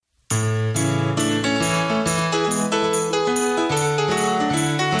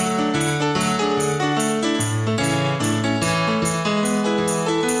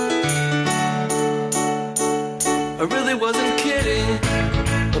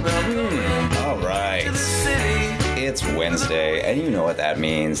It's Wednesday, and you know what that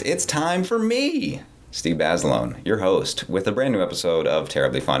means. It's time for me, Steve Basilone, your host, with a brand new episode of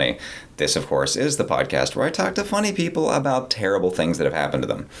Terribly Funny. This, of course, is the podcast where I talk to funny people about terrible things that have happened to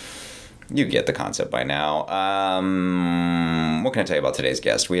them. You get the concept by now. What can I tell you about today's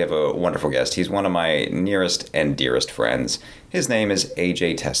guest? We have a wonderful guest. He's one of my nearest and dearest friends. His name is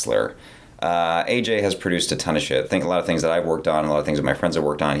AJ Tesler. AJ has produced a ton of shit. I think a lot of things that I've worked on, a lot of things that my friends have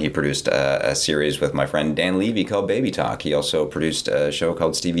worked on. He produced a series with my friend Dan Levy called Baby Talk. He also produced a show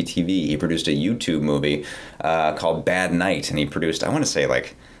called Stevie TV. He produced a YouTube movie called Bad Night, and he produced, I want to say,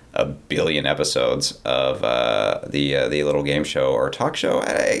 like a billion episodes of the little game show or talk show.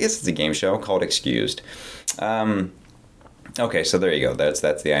 I guess it's a game show called Excused. Okay, so there you go. That's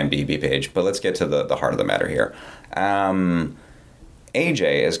the IMDb page. But let's get to the heart of the matter here.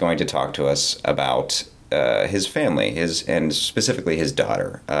 AJ is going to talk to us about his family, and specifically his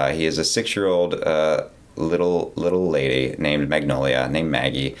daughter. He is a 6-year-old little lady named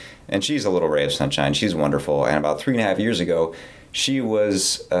Maggie, and she's a little ray of sunshine. She's wonderful. And about 3.5 years ago, she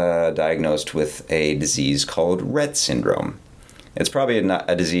was diagnosed with a disease called Rett Syndrome. It's probably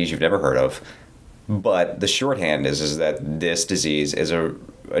a disease you've never heard of, but the shorthand is that this disease is a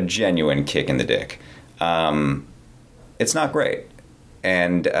genuine kick in the dick. It's not great.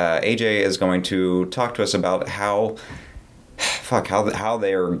 And AJ is going to talk to us about how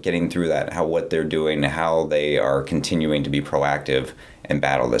they are getting through that, what they're doing, how they are continuing to be proactive and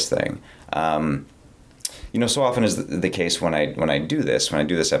battle this thing. So often is the case when I do this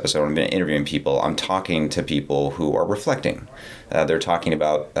episode, I'm interviewing people, I'm talking to people who are reflecting. They're talking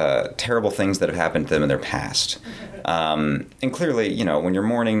about terrible things that have happened to them in their past. And clearly, when you're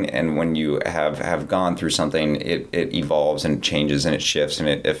mourning and when you have gone through something, it evolves and it changes and it shifts and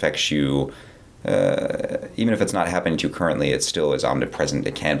it affects you. Even if it's not happening to you currently, it still is omnipresent.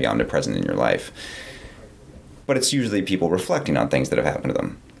 It can be omnipresent in your life. But it's usually people reflecting on things that have happened to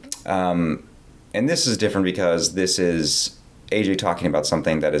them. And this is different because this is AJ talking about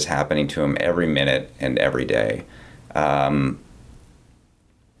something that is happening to him every minute and every day.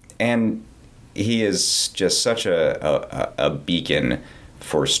 And he is just such a beacon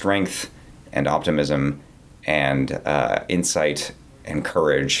for strength and optimism and insight and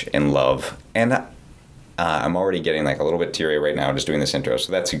courage and love. And I'm already getting like a little bit teary right now just doing this intro, so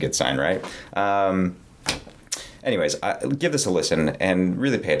that's a good sign, right? Anyways, give this a listen and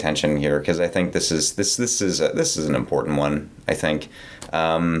really pay attention here because I think this is an important one. I think,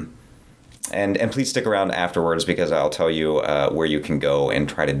 and please stick around afterwards because I'll tell you where you can go and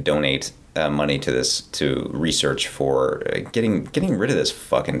try to donate money to research for getting rid of this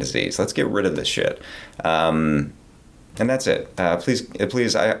fucking disease. Let's get rid of this shit. And that's it.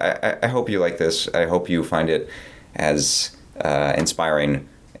 Please. I hope you like this. I hope you find it as inspiring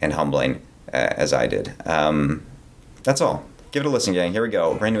and humbling as I did. That's all. Give it a listen, gang. Here we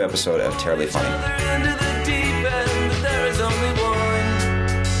go. Brand new episode of Terribly Funny. There is only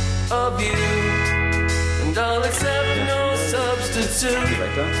one of you, and I'll accept no substitute.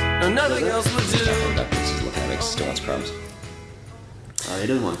 Like that? No, nothing else will do. That piece is looking like he still wants crumbs. He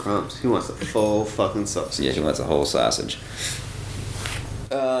doesn't want crumbs. He wants the full fucking sausage. Yeah, he wants the whole sausage.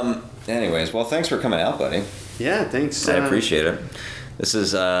 Anyways, well, thanks for coming out, buddy. Yeah, thanks. I appreciate it. This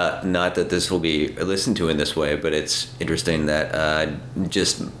is not that this will be listened to in this way, but it's interesting that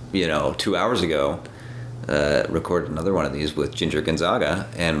just 2 hours ago, recorded another one of these with Ginger Gonzaga,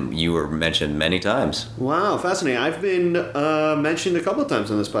 and you were mentioned many times. Wow, fascinating. I've been mentioned a couple of times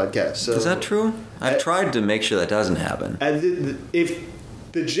on this podcast. So is that true? I've tried to make sure that doesn't happen. If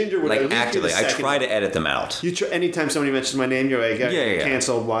the Ginger would like actively, I try to edit them out. Anytime somebody mentions my name, you're like,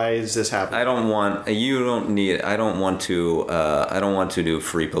 canceled. Why is this happening? I don't want to do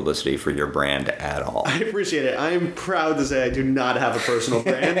free publicity for your brand at all. I appreciate it. I am proud to say I do not have a personal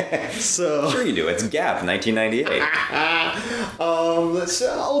brand. So sure you do. It's Gap, 1998. It's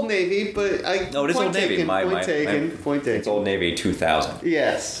Old Navy, but no, it is Old Navy. Point taken. It's Old Navy 2000.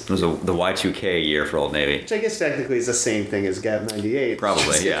 Yes, it was the Y2K year for Old Navy. Which I guess technically is the same thing as Gap 98. Probably.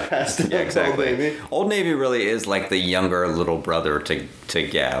 Yeah, exactly. Old Navy really is like the younger little brother to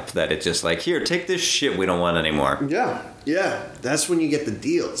Gap. That it's just like, here, take this shit we don't want anymore. Yeah. That's when you get the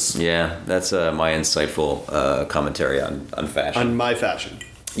deals. Yeah, that's my insightful commentary on fashion. On my fashion.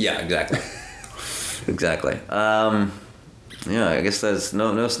 Yeah, exactly. Exactly. Yeah, I guess there's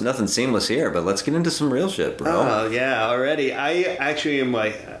nothing seamless here, but let's get into some real shit, bro. Oh yeah, already. I actually am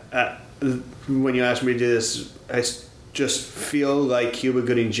like, when you asked me to do this, I just feel like Cuba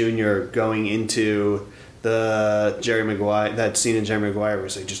Gooding Jr. going into the Jerry Maguire, that scene in Jerry Maguire where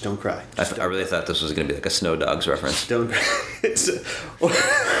he's like, just don't cry. I really thought this was going to be like a Snow Dogs reference. Don't cry.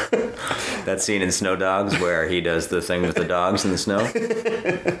 That scene in Snow Dogs where he does the thing with the dogs in the snow.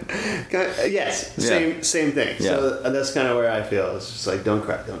 Yes, same thing. Yeah. So that's kind of where I feel. It's just like, don't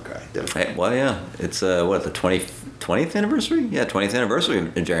cry. Hey, well, yeah, it's the 20th anniversary? Yeah, 20th anniversary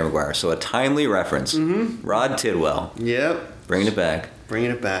of Jerry Maguire. So a timely reference. Mm-hmm. Rod Tidwell. Yep. Bringing it back.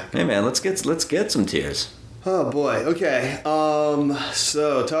 Hey man, let's get some tears. Oh boy. Okay.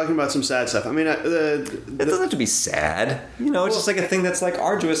 So talking about some sad stuff. I mean, it doesn't have to be sad. It's just like a thing that's like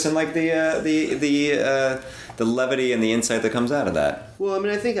arduous and like the levity and the insight that comes out of that. Well, I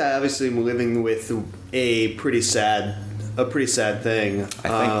mean, I think I obviously am living with a pretty sad thing. I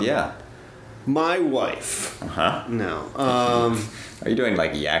think, yeah. My wife. Uh-huh. No. Are you doing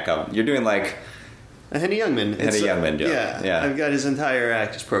like Yakov? You're doing like Henny Youngman. Henny Youngman joke. Yeah. I've got his entire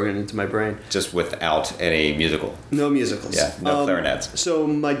act just programmed into my brain. Just without any musical. No musicals. Yeah, no clarinets. So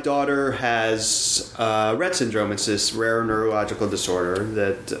my daughter has Rett Syndrome. It's this rare neurological disorder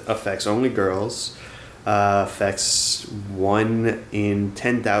that affects only girls. Affects 1 in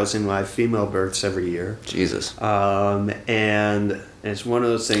 10,000 live female births every year. Jesus. And it's one of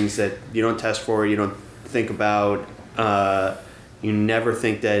those things that you don't test for, you don't think about. You never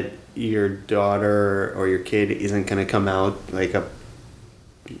think that your daughter or your kid isn't going to come out like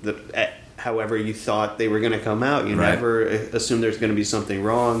however you thought they were going to come out. You never assume there's going to be something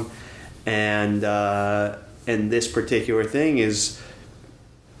wrong. And this particular thing is,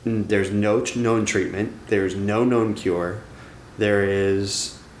 there's no known treatment. There's no known cure. There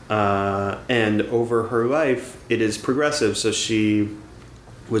is, and over her life, it is progressive. So she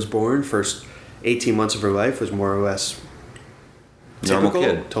was born, first 18 months of her life was more or less typical,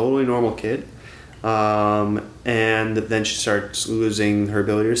 totally normal kid. And then she starts losing her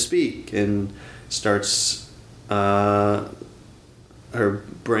ability to speak and starts, her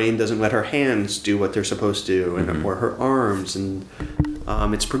brain doesn't let her hands do what they're supposed to, and or her arms, and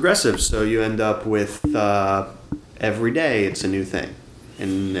it's progressive. So you end up with every day it's a new thing,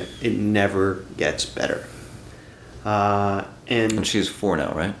 and it never gets better. And she's 4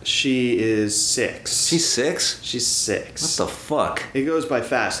 now, right? She is 6. She's 6? She's 6. What the fuck? It goes by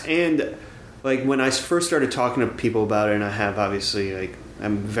fast. And like when I first started talking to people about it, and I have obviously, like,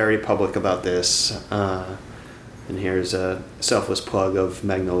 I'm very public about this. And here's a selfless plug of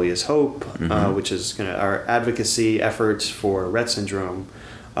Magnolia's Hope, which is kind of our advocacy efforts for Rett Syndrome.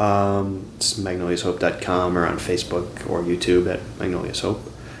 It's magnoliashope.com, or on Facebook or YouTube at Magnolia's Hope.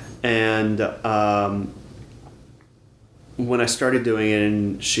 And when I started doing it,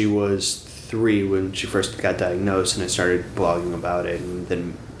 and she was 3 when she first got diagnosed, and I started blogging about it, and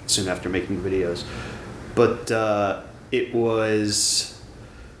then soon after making videos. But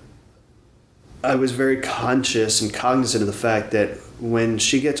I was very conscious and cognizant of the fact that when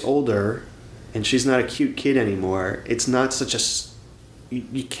she gets older and she's not a cute kid anymore, it's not such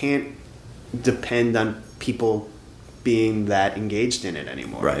you can't depend on people being that engaged in it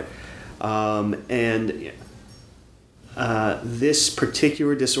anymore. Right. And this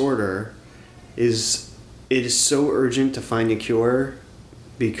particular disorder it is so urgent to find a cure,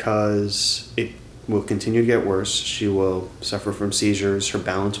 because it will continue to get worse. She will suffer from seizures. Her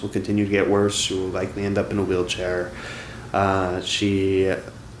balance will continue to get worse. She will likely end up in a wheelchair. She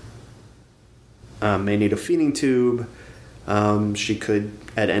may need a feeding tube. She could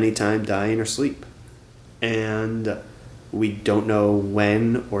at any time die in her sleep. And we don't know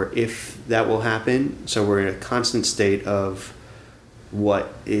when or if that will happen. So we're in a constant state of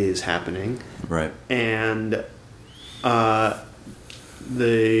what is happening. Right. And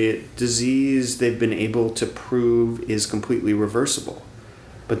the disease they've been able to prove is completely reversible,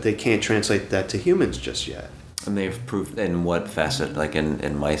 but they can't translate that to humans just yet. And they've proved in what facet, like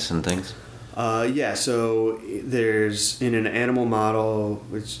in mice and things? Yeah, so there's, in an animal model,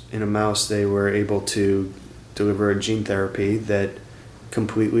 which in a mouse, they were able to deliver a gene therapy that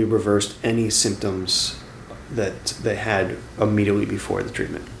completely reversed any symptoms that they had immediately before the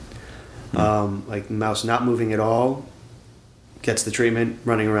treatment. Like mouse not moving at all, gets the treatment,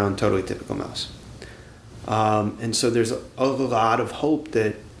 running around, totally typical mouse. And so there's a lot of hope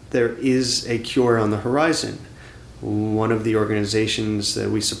that there is a cure on the horizon. One of the organizations that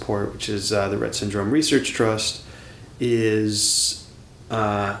we support, which is the Rett Syndrome Research Trust, is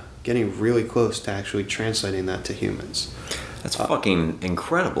getting really close to actually translating that to humans. That's fucking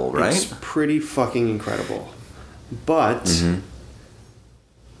incredible, right? It's pretty fucking incredible. But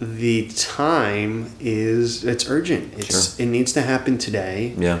the time it's urgent. It needs to happen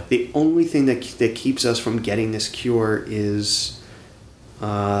today. Yeah. The only thing that keeps us from getting this cure is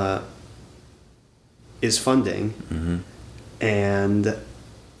funding. And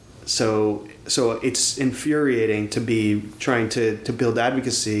so so it's infuriating to be trying to build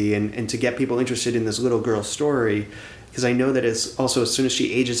advocacy and to get people interested in this little girl's story, because I know that it's also, as soon as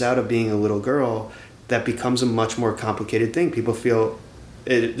she ages out of being a little girl, that becomes a much more complicated thing. People feel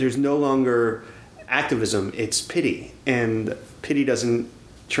there's no longer activism, it's pity, and pity doesn't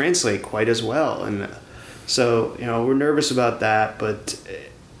translate quite as well. And so, we're nervous about that, but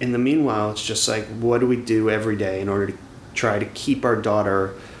in the meanwhile, it's just like, what do we do every day in order to try to keep our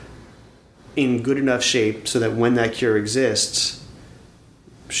daughter in good enough shape so that when that cure exists,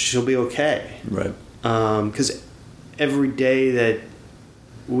 she'll be okay. Right. Because every day that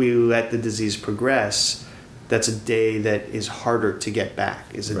we let the disease progress, that's a day that is harder to get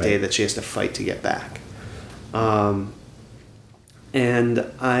back, is a day that she has to fight to get back. And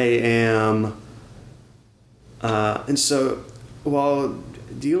I am... and so while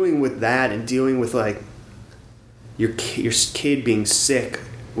dealing with that and dealing with, like, your kid being sick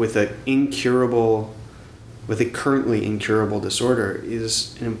with a currently incurable disorder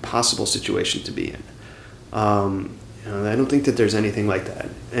is an impossible situation to be in. I don't think that there's anything like that,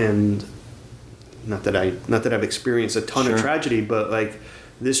 and not that I've experienced a ton of tragedy, but like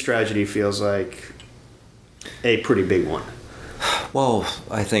this tragedy feels like a pretty big one. Well,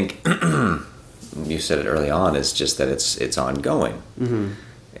 I think you said it early on. It's just that it's ongoing, mm-hmm.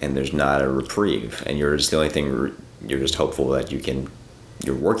 and there's not a reprieve, and you're just the only thing. You're just hopeful that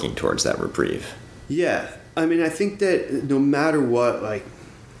you're working towards that reprieve. Yeah, I mean, I think that no matter what, like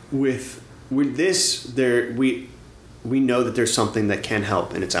with this, we know that there's something that can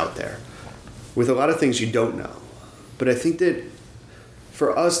help, and it's out there. With a lot of things, you don't know, but I think that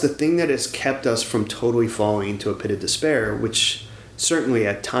for us, the thing that has kept us from totally falling into a pit of despair, which certainly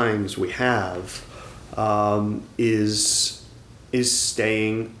at times we have, is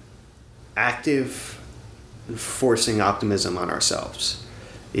staying active, and forcing optimism on ourselves,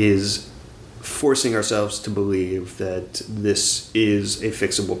 is forcing ourselves to believe that this is a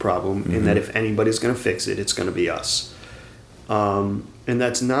fixable problem, mm-hmm. and that if anybody's going to fix it, it's going to be us. And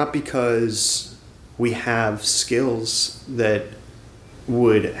that's not because we have skills that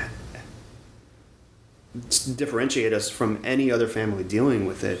would differentiate us from any other family dealing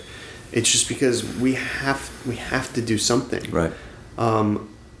with it. It's just because we have to do something. Right.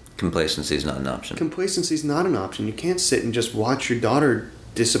 Complacency is not an option. Complacency is not an option. You can't sit and just watch your daughter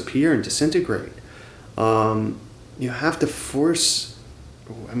disappear and disintegrate. You have to force...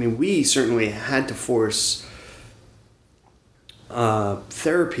 I mean, we certainly had to force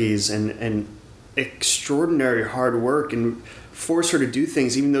therapies and extraordinary hard work and force her to do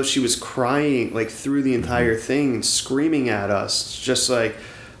things even though she was crying like through the entire mm-hmm. thing and screaming at us. It's just like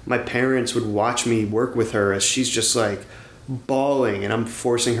my parents would watch me work with her as she's just like bawling and I'm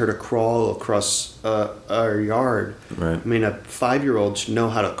forcing her to crawl across our yard. Right. I mean, a 5-year-old should know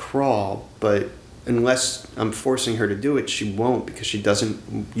how to crawl, but unless I'm forcing her to do it, she won't, because she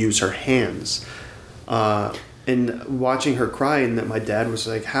doesn't use her hands. And watching her cry, and that my dad was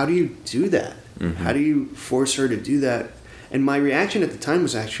like, how do you do that? Mm-hmm. How do you force her to do that? And my reaction at the time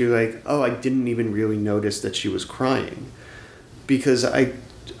was actually like, oh, I didn't even really notice that she was crying, because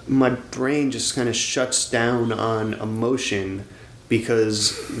my brain just kind of shuts down on emotion,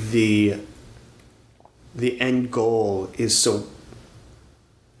 because the end goal is so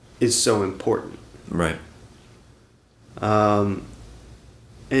important. Right. And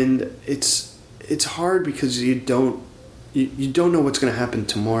it's hard because you don't know what's going to happen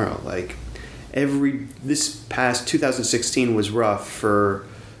tomorrow. Like this past 2016 was rough for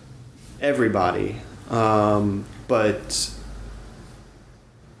everybody, but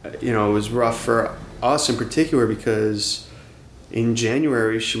it was rough for us in particular because in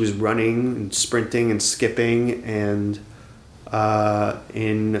January she was running and sprinting and skipping, and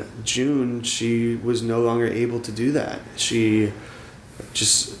in June she was no longer able to do that. She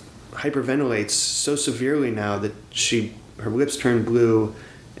just hyperventilates so severely now that her lips turn blue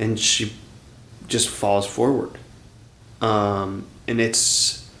and she just falls forward. And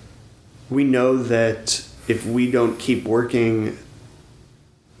we know that if we don't keep working,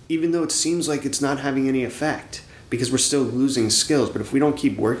 even though it seems like it's not having any effect because we're still losing skills, but if we don't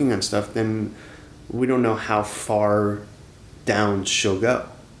keep working on stuff, then we don't know how far down she'll go.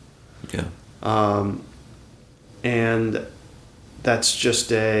 Yeah. And that's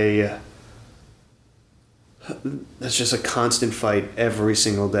just a constant fight every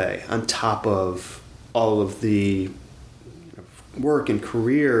single day, on top of all of the work and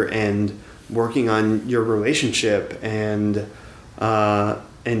career and working on your relationship and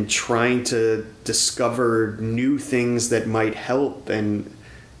trying to discover new things that might help, and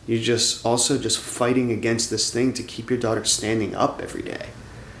you just fighting against this thing to keep your daughter standing up every day.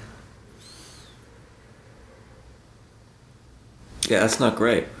 Yeah, that's not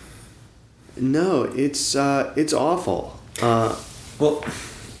great. No, it's awful. Well,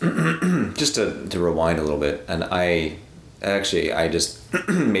 just to rewind a little bit, and I just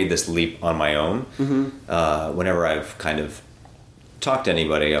made this leap on my own. Whenever I've kind of talked to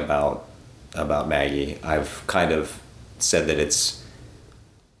anybody about Maggie, I've kind of said that it's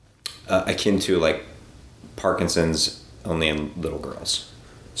akin to like Parkinson's, only in little girls.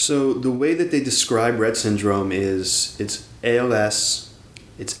 So the way that they describe Rett syndrome is it's ALS,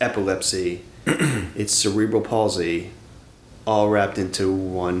 it's epilepsy, it's cerebral palsy, all wrapped into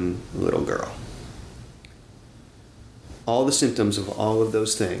one little girl. All the symptoms of all of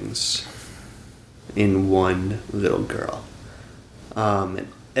those things in one little girl. And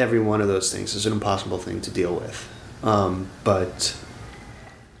every one of those things is an impossible thing to deal with.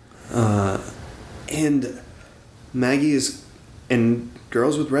 And Maggie is, and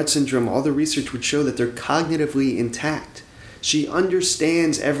girls with Rett syndrome, all the research would show that they're cognitively intact. She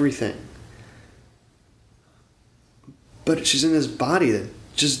understands everything. But she's in this body that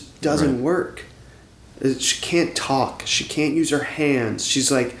just doesn't work. She can't talk. She can't use her hands.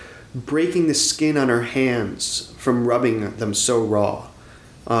 She's like breaking the skin on her hands from rubbing them so raw.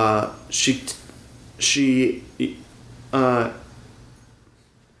 She's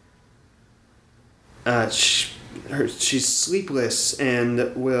sleepless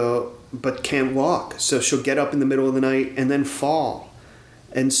but can't walk. So she'll get up in the middle of the night and then fall.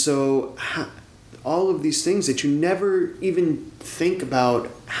 And so all of these things that you never even think about,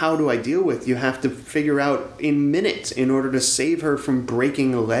 how do I deal with? You have to figure out in minutes in order to save her from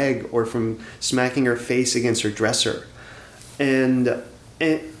breaking a leg or from smacking her face against her dresser. And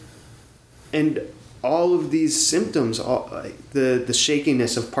all of these symptoms, the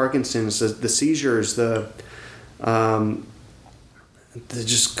shakiness of Parkinson's, the seizures, the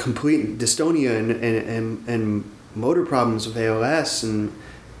just complete dystonia and motor problems of ALS, and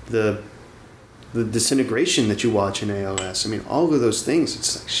the disintegration that you watch in ALS. I mean, all of those things.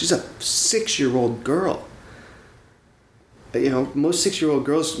 It's like she's a 6-year-old girl. You know, most 6-year-old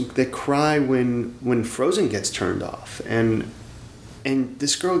girls, they cry when Frozen gets turned off, and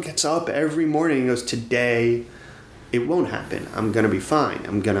this girl gets up every morning and goes, "Today, it won't happen. I'm gonna be fine.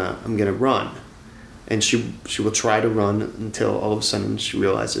 I'm gonna run," and she will try to run until all of a sudden she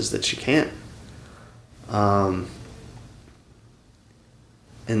realizes that she can't.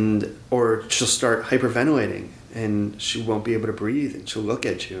 Or she'll start hyperventilating and she won't be able to breathe, and she'll look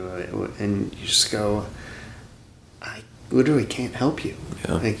at you and you just go, "I literally can't help you.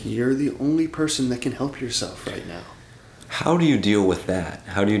 Yeah. Like, you're the only person that can help yourself right now." How do you deal with that?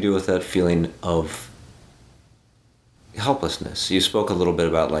 How do you deal with that feeling of helplessness? You spoke a little bit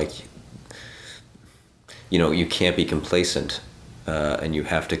about, like, you know, you can't be complacent, and you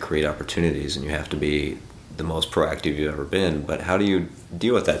have to create opportunities, and you have to be the most proactive you've ever been. But how do you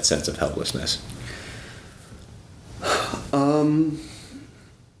deal with that sense of helplessness?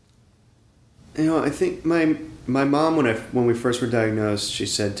 You know, I think my mom, when we first were diagnosed, she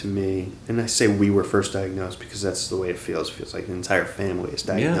said to me, and I say we were first diagnosed because that's the way it feels. It feels like the entire family is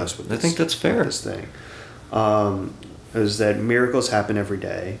diagnosed with this. I think that's fair. With this thing. Is that miracles happen every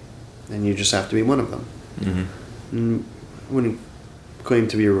day, and you just have to be one of them. Mm-hmm. I wouldn't claim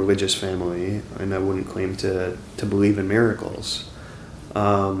to be a religious family, and I wouldn't claim to believe in miracles.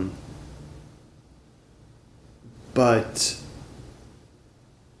 But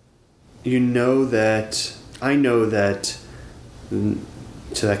I know that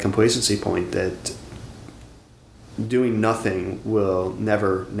to that complacency point, that doing nothing will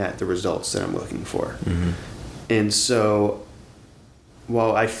never net the results that I'm looking for. Mm-hmm. And so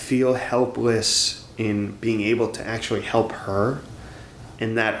while I feel helpless in being able to actually help her,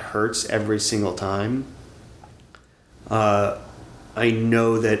 and that hurts every single time, I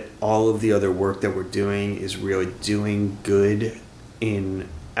know that all of the other work that we're doing is really doing good in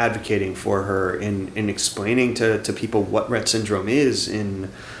advocating for her, in explaining to people what Rett syndrome is, in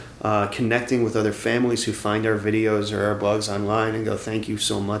connecting with other families who find our videos or our blogs online and go, "Thank you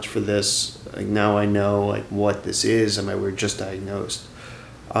so much for this. Like, now I know like what this is. I mean, we're just diagnosed."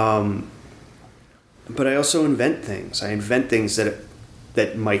 But I also invent things. I invent things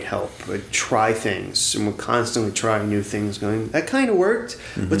that might help. I try things, and we're constantly trying new things, going, "That kind of worked.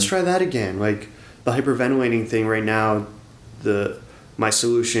 Mm-hmm. Let's try that again." Like the hyperventilating thing right now, my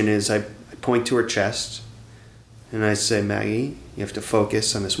solution is I point to her chest and I say, "Maggie, you have to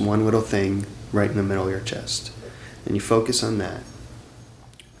focus on this one little thing right in the middle of your chest." And you focus on that.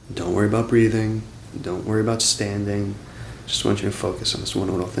 Don't worry about breathing. Don't worry about standing. Just want you to focus on this one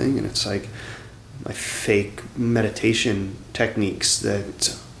little thing. And it's like my fake meditation techniques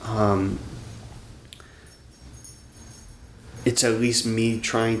that it's at least me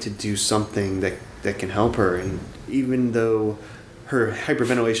trying to do something that can help her. And even though her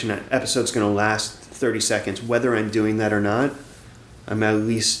hyperventilation episode's going to last 30 seconds, whether I'm doing that or not, I'm at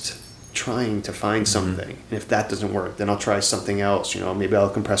least trying to find something. And if that doesn't work, then I'll try something else. Maybe I'll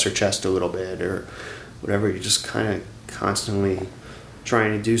compress her chest a little bit or whatever. You're just kind of constantly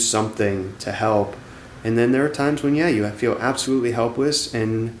trying to do something to help. And then there are times when, you feel absolutely helpless,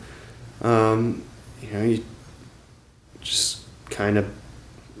 and you just kind of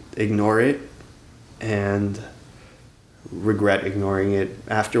ignore it and regret ignoring it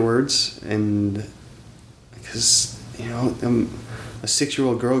afterwards. And because I'm a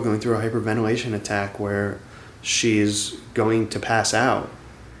 6-year-old girl going through a hyperventilation attack where she's going to pass out,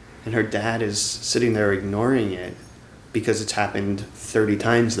 and her dad is sitting there ignoring it because it's happened 30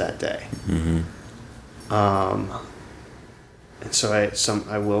 times that day. And so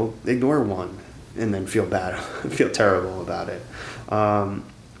I will ignore one and then feel bad, feel terrible about it.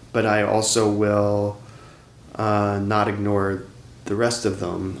 But I also will not ignore the rest of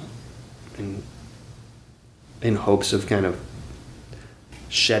them in hopes of kind of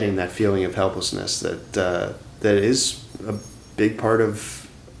shedding that feeling of helplessness that is a big part of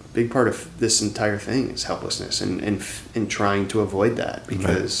this entire thing is helplessness and trying to avoid that,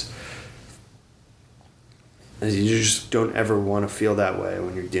 because you just don't ever want to feel that way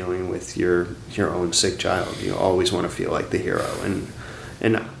when you're dealing with your own sick child. You always want to feel like the hero,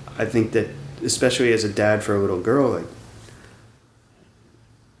 and I think that especially as a dad for a little girl, like,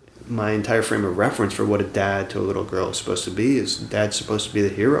 my entire frame of reference for what a dad to a little girl is supposed to be is dad's supposed to be the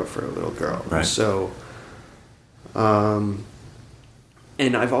hero for a little girl. Right. So, and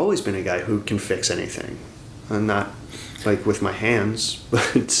I've always been a guy who can fix anything. I'm not like with my hands,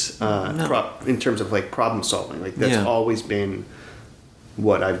 but in terms of like problem solving, like that's always been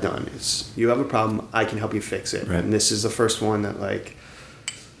what I've done. Is you have a problem, I can help you fix it. Right. And this is the first one that like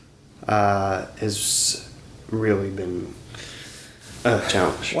has really been a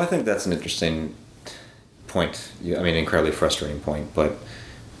challenge. Well, I think that's an interesting point. Incredibly frustrating point, but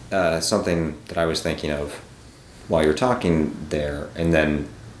something that I was thinking of while you're talking there, and then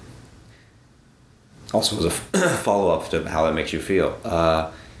also as a follow-up to how that makes you feel.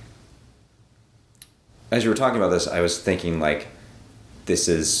 As you were talking about this, I was thinking, like, this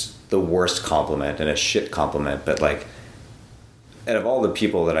is the worst compliment and a shit compliment, but, like, out of all the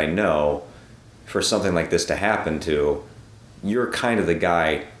people that I know, for something like this to happen to, you're kind of the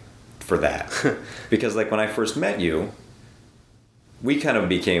guy for that. Because, like, when I first met you, we kind of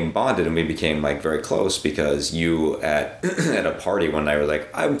became bonded, and we became, like, very close because you at a party one night were like,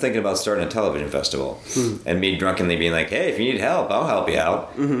 I'm thinking about starting a television festival. And me drunkenly being like, hey, if you need help, I'll help you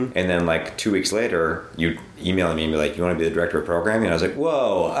out. And then, like, 2 weeks later, you emailing me and be like, you want to be the director of programming? And I was like,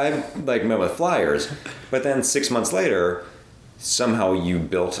 whoa, I've, like, met with flyers. But then 6 months later, somehow you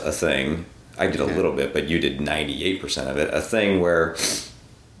built a thing. I did a little bit, but you did 98% of it. A thing where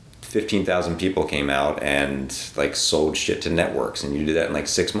 15,000 people came out and, like, sold shit to networks, and you did that in, like,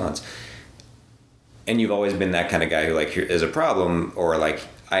 6 months. And you've always been that kind of guy who, like, here is a problem, or, like,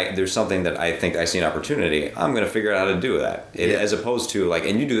 there's something that I think I see an opportunity, I'm going to figure out how to do that. As opposed to, like,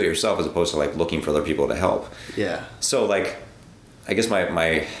 and you do that yourself as opposed to, like, looking for other people to help. Yeah. So, like, I guess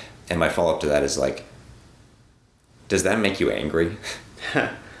my follow-up to that is, like, does that make you angry?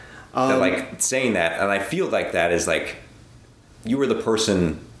 That, like, saying that, and I feel like that is, like, you were the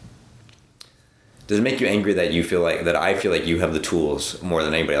person. Does it make you angry that you feel like that I feel like you have the tools more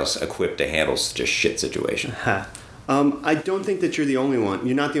than anybody else equipped to handle such a shit situation? I don't think that you're the only one.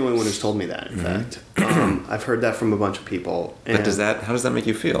 You're not the only one who's told me that, in fact. I've heard that from a bunch of people. But how does that make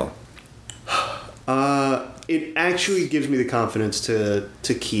you feel? It actually gives me the confidence to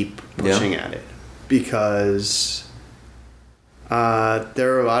keep pushing at it, because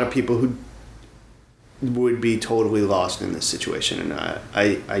there are a lot of people who would be totally lost in this situation, and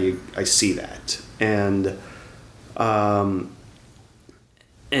I see that, and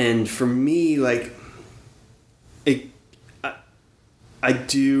for me, like, I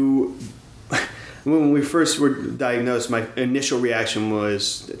do. When we first were diagnosed, my initial reaction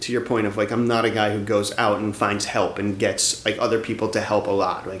was, to your point of, like, I'm not a guy who goes out and finds help and gets, like, other people to help a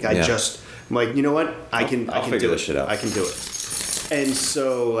lot. Like, I'm like, you know what, I can figure this shit out. I can do it. And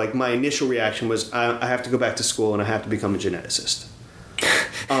so, like, my initial reaction was, I have to go back to school and I have to become a geneticist.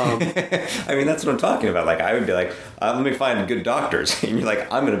 I mean, that's what I'm talking about. Like, I would be like, let me find good doctors. And you're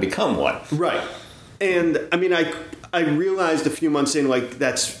like, I'm going to become one. Right. And, I mean, I realized a few months in, like,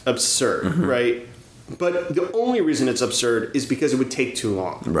 that's absurd, right? But the only reason it's absurd is because it would take too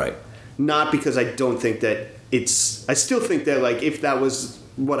long. Right. Not because I don't think that I still think that, like, if that was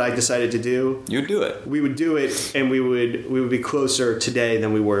what I decided to do, you'd do it. We would do it, and we would be closer today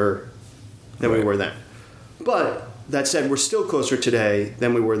than we were then. But that said, we're still closer today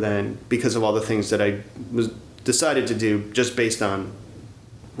than we were then because of all the things that I decided to do just based on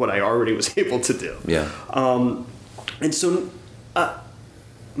what I already was able to do. Yeah. And so,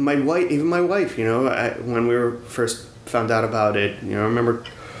 my wife, you know, when we were first found out about it, you know, I remember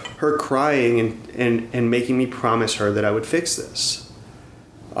her crying and making me promise her that I would fix this,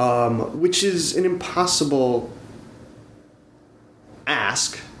 which is an impossible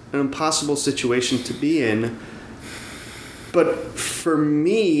ask, an impossible situation to be in. But for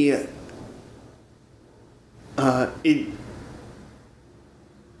me,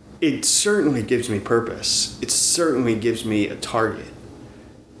 it certainly gives me purpose. It certainly gives me a target.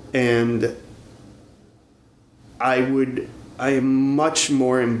 And I am much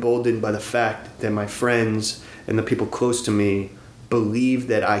more emboldened by the fact that my friends and the people close to me believe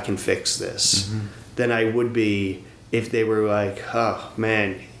that I can fix this than I would be if they were like, oh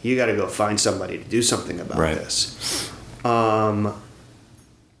man, you got to go find somebody to do something about this.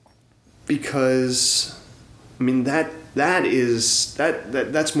 Because I mean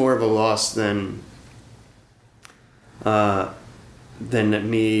that's more of a loss than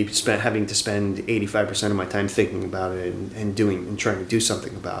me having to spend 85% of my time thinking about it and trying to do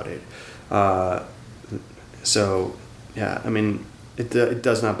something about it. So yeah, I mean it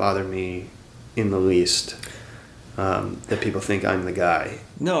does not bother me in the least that people think I'm the guy.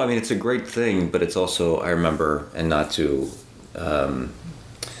 No, I mean it's a great thing, but it's also, I remember, and not to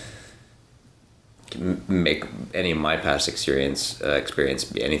make any of my past experience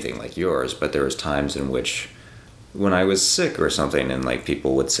be anything like yours, but there was times in which when I was sick or something, and like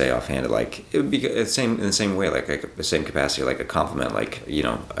people would say offhand, like it would be in the same way, like the same capacity, like a compliment, like, you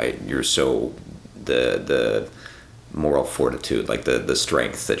know, you're so the moral fortitude, like the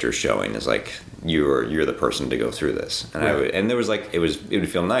strength that you're showing is like you're the person to go through this, and right. And there was like it would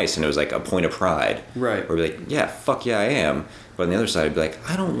feel nice, and it was like a point of pride, right? Where I'd be like, yeah, fuck yeah, I am. But on the other side, I'd be like,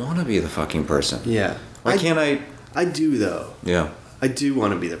 I don't want to be the fucking person. Yeah. Why can't I? I do though. Yeah. I do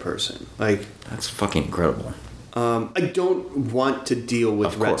want to be the person. Like that's fucking incredible. I don't want to deal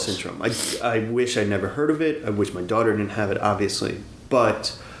with Rett syndrome. I wish I never heard of it. I wish my daughter didn't have it, obviously.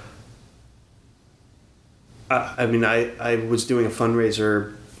 But I mean, I was doing a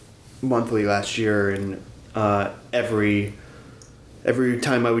fundraiser monthly last year, and every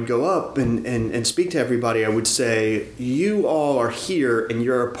time I would go up and speak to everybody, I would say, you all are here and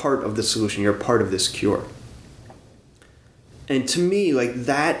you're a part of the solution. You're a part of this cure. And to me, like, if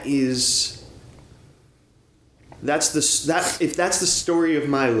that's the story of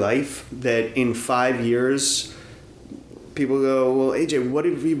my life, that in 5 years people go, well, AJ, what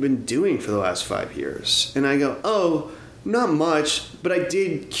have you been doing for the last 5 years? And I go, oh, not much, but I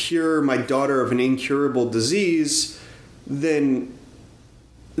did cure my daughter of an incurable disease. Then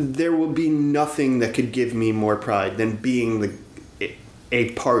there will be nothing that could give me more pride than being a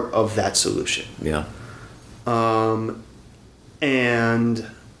part of that solution. Yeah.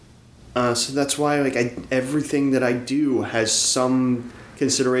 So that's why, like, everything that I do has some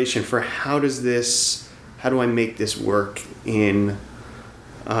consideration for how do I make this work in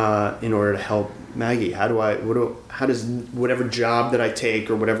order to help Maggie? How does whatever job that I take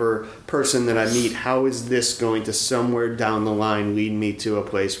or whatever person that I meet, how is this going to somewhere down the line lead me to a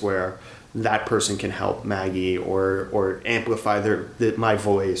place where that person can help Maggie or amplify my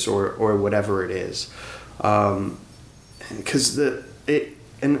voice or whatever it is?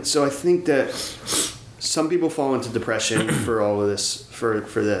 And so I think that some people fall into depression for all of this, for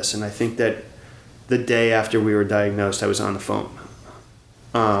this. And I think that the day after we were diagnosed, I was on the phone,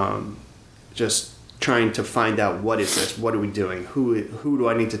 just trying to find out, what is this? What are we doing? Who do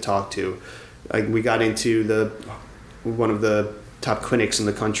I need to talk to? Like, we got into one of the top clinics in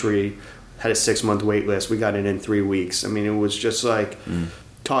the country, had a 6-month wait list. We got it in 3 weeks. I mean, it was just like,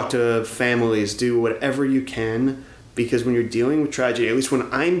 talk to families, do whatever you can. Because when you're dealing with tragedy, at least when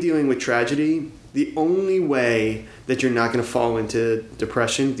I'm dealing with tragedy, the only way that you're not going to fall into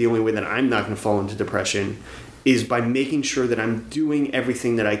depression, the only way that I'm not going to fall into depression, is by making sure that I'm doing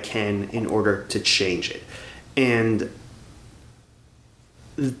everything that I can in order to change it. And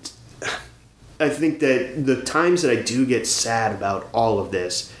I think that the times that I do get sad about all of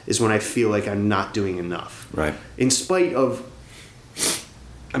this is when I feel like I'm not doing enough. Right. In spite of,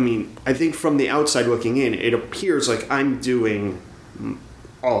 I mean, I think from the outside looking in, it appears like I'm doing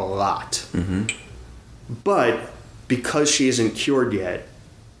a lot. Mm-hmm. But because she isn't cured yet,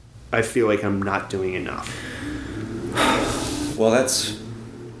 I feel like I'm not doing enough. Well, that's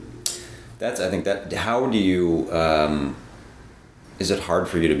I think that, how do you, is it hard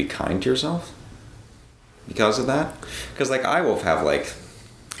for you to be kind to yourself because of that? Because like I will have like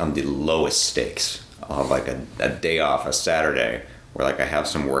on the lowest stakes, I'll have like a day off, a Saturday, where like I have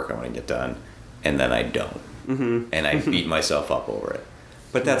some work I want to get done, and then I don't, and I beat myself up over it.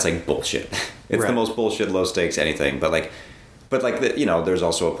 But that's like bullshit. It's the most bullshit, low stakes anything. But like there's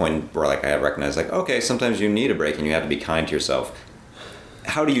also a point where like I recognize like, okay, sometimes you need a break and you have to be kind to yourself.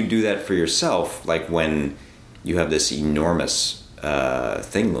 How do you do that for yourself? Like when you have this enormous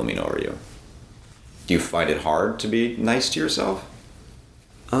thing looming over you, do you find it hard to be nice to yourself?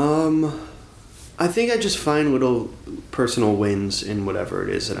 I think I just find little personal wins in whatever it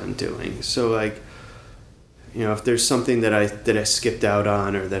is that I'm doing. So like, if there's something that I skipped out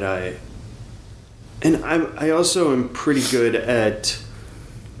on, or that I also am pretty good at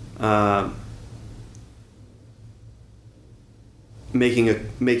making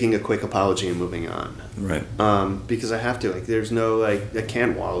a quick apology and moving on. Right. Because I have to. Like, there's no like, I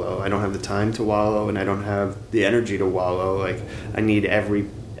can't wallow. I don't have the time to wallow, and I don't have the energy to wallow. Like, I need every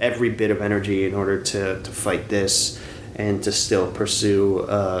bit of energy in order to fight this and to still pursue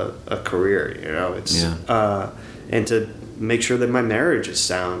a career. It's and to make sure that my marriage is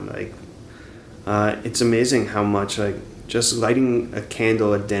sound. Like, it's amazing how much like just lighting a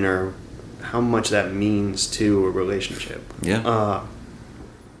candle at dinner, how much that means to a relationship. Yeah.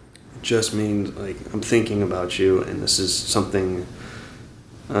 It just means like, I'm thinking about you, and this is something.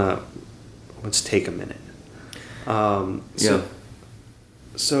 Let's take a minute.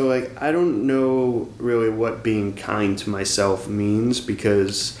 So like, I don't know really what being kind to myself means,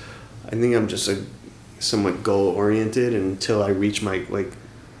 because I think I'm just somewhat goal oriented, and until I reach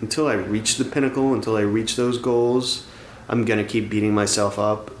the pinnacle, until I reach those goals, I'm gonna keep beating myself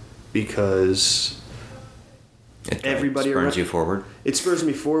up, because everybody spurs you forward. It spurs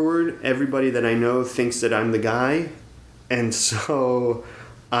me forward. Everybody that I know thinks that I'm the guy, and so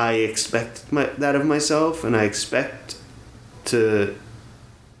I expect that of myself, and I expect to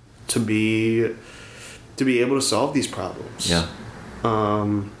be able to solve these problems. Yeah.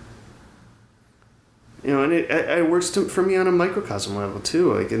 And it works for me on a microcosm level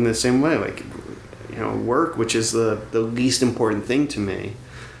too. Like, in the same way, like, work, which is the least important thing to me,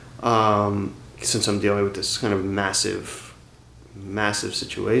 since I'm dealing with this kind of massive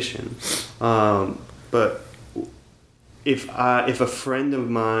situation. But if a friend of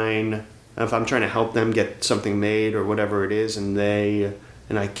mine, if I'm trying to help them get something made or whatever it is, and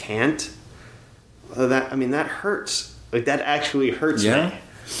I can't, that hurts. Like, that actually hurts me.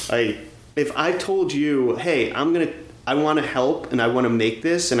 Like, if I told you, hey, I want to help, and I want to make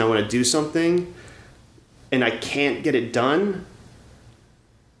this, and I want to do something, and I can't get it done,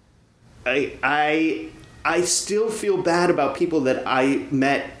 I still feel bad about people that I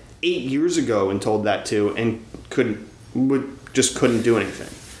met 8 years ago and told that to, and couldn't do anything.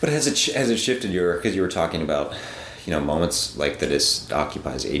 But has it shifted because you were talking about, moments like that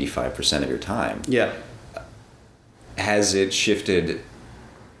occupies 85% of your time. Yeah. Has it shifted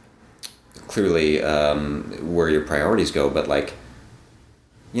clearly where your priorities go, but like,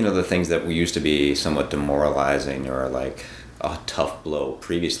 the things that used to be somewhat demoralizing or like a tough blow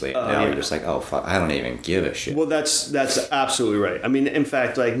previously, now you're just like, oh fuck, I don't even give a shit. Well, that's absolutely right. I mean, in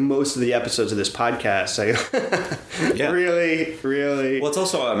fact, like, most of the episodes of this podcast, really. Well, it's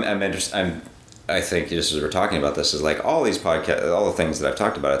also I think just as we're talking about this, is like all these podcasts, all the things that I've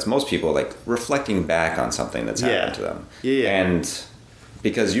talked about, it's most people like reflecting back on something that's happened to them. Yeah. And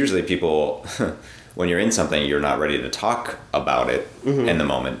because usually people, when you're in something, you're not ready to talk about it in the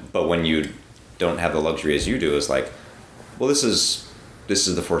moment. But when you don't have the luxury as you do, is like, well, this is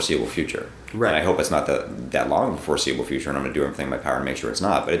the foreseeable future. Right. And I hope it's not that long of a foreseeable future, and I'm going to do everything in my power to make sure it's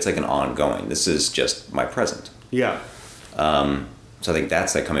not. But it's like an ongoing. This is just my present. Yeah. So I think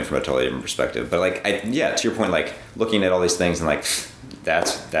that's like coming from a totally different perspective. But like, to your point, like looking at all these things and like,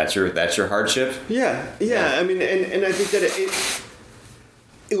 that's your hardship. Yeah. I mean, and I think that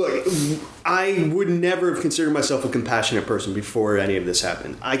look, I would never have considered myself a compassionate person before any of this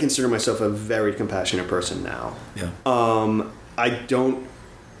happened. I consider myself a very compassionate person now. Yeah. I don't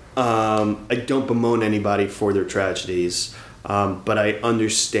bemoan anybody for their tragedies, but I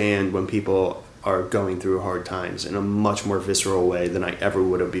understand when people are going through hard times in a much more visceral way than I ever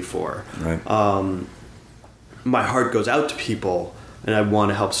would have before. Right. My heart goes out to people, and I want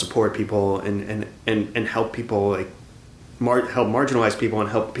to help support people and help people, like help marginalized people and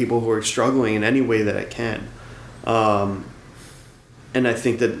help people who are struggling in any way that I can. And I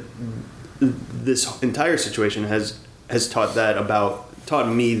think that this entire situation has taught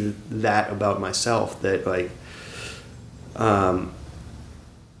me that about myself, that like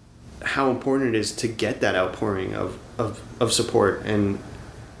how important it is to get that outpouring of support. And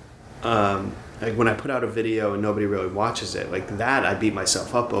like when I put out a video and nobody really watches it, like that I beat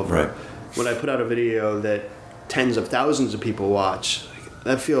myself up over. Right. When I put out a video that tens of thousands of people watch, like,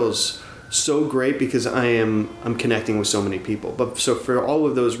 that feels so great because I'm connecting with so many people. But so for all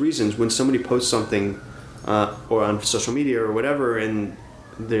of those reasons, when somebody posts something or on social media or whatever, and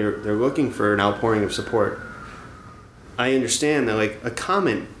they're looking for an outpouring of support, I understand that like a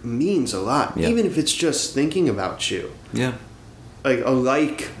comment means a lot, even if it's just thinking about you. Yeah. Like a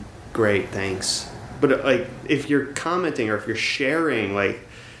like, great, thanks. But like if you're commenting or if you're sharing, like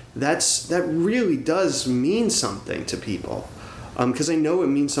that really does mean something to people, because I know it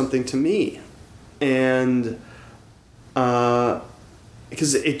means something to me, and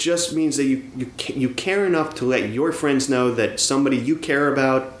because it just means that you care enough to let your friends know that somebody you care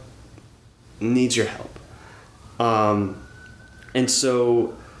about needs your help. And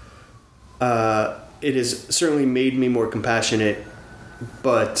so it has certainly made me more compassionate,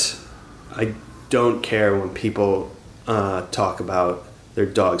 but I don't care when people talk about their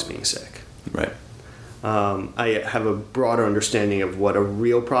dogs being sick. Right. I have a broader understanding of what a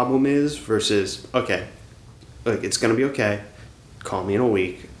real problem is versus, okay, like it's going to be okay. Call me in a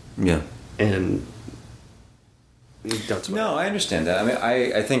week. Yeah. And don't sweat. No, I understand that. I mean,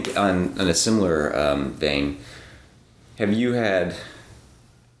 I think on a similar vein, have you had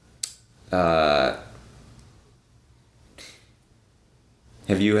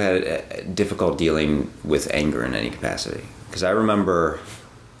difficult dealing with anger in any capacity? Because I remember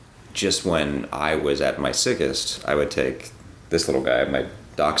just when I was at my sickest, I would take this little guy, my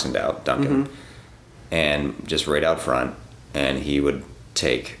dachshund out, Duncan, and just right out front, and he would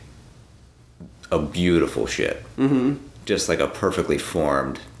take a beautiful shit. Mm-hmm. Just like a perfectly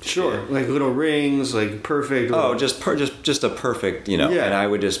formed Sure. shit. Like little rings, like perfect. Oh, just a perfect, Yeah. and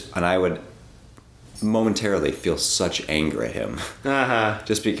I would momentarily feel such anger at him. Uh-huh.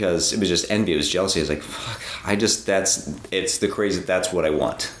 Just because it was just envy, it was jealousy. I was like, fuck, it's the crazy, that's what I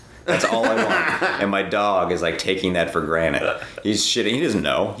want. That's all I want. And my dog is like taking that for granted. He's shitting. He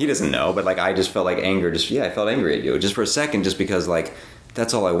doesn't know, but like I just felt like anger. I felt angry at you just for a second, just because like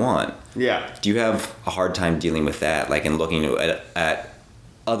that's all I want. Yeah. Do you have a hard time dealing with that? Like in looking at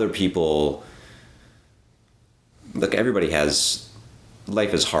other people? Look,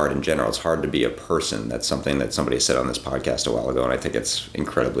 life is hard in general. It's hard to be a person. That's something that somebody said on this podcast a while ago, and I think it's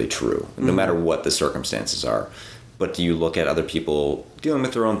incredibly true, no matter what the circumstances are. But do you look at other people dealing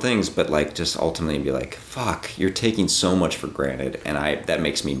with their own things, but like just ultimately be like, fuck, you're taking so much for granted, and that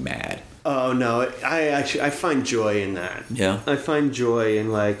makes me mad. Oh no, I find joy in that. Yeah. I find joy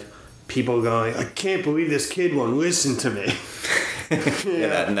in like people going, I can't believe this kid won't listen to me.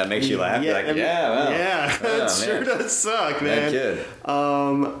 Yeah, and that makes you laugh. You're like, It sure does suck, man. That kid.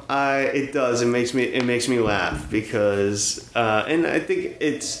 It does. It makes me laugh because, and I think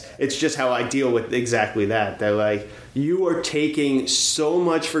it's just how I deal with exactly that. That like you are taking so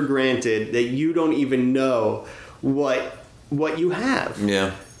much for granted that you don't even know what you have.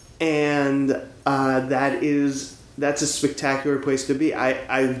 Yeah. And that's a spectacular place to be.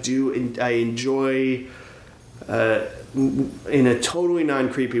 I enjoy. In a totally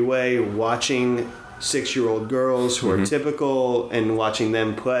non-creepy way, watching 6-year-old girls who are typical and watching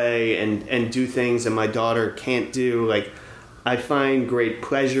them play and do things that my daughter can't do. Like, I find great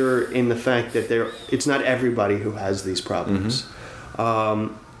pleasure in the fact that it's not everybody who has these problems.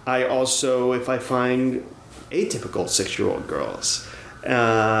 I also, if I find atypical 6-year-old girls,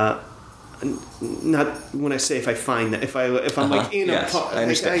 not when I say if I find that, if I'm like in yes, a I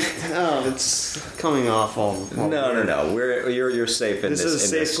understand. it's coming off all No. You're safe in this. This is a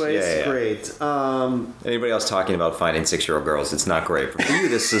safe place. Yeah. Great. Anybody else talking about finding 6-year-old girls? It's not great. For you,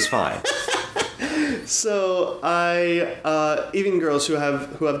 this is fine. So even girls who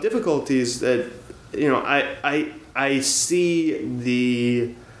have difficulties that I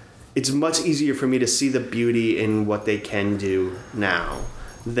see it's much easier for me to see the beauty in what they can do now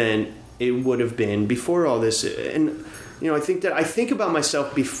than it would have been before all this. And I think about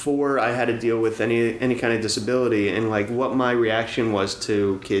myself before I had to deal with any kind of disability and like what my reaction was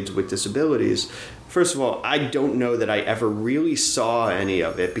to kids with disabilities. First of all, I don't know that I ever really saw any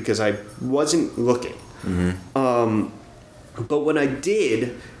of it because I wasn't looking. But when I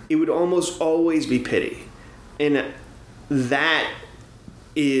did, it would almost always be pity. And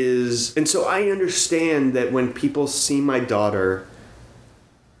so I understand that when people see my daughter,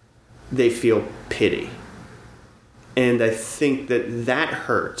 they feel pity. And I think that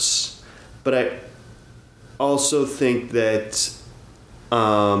hurts. But I also think that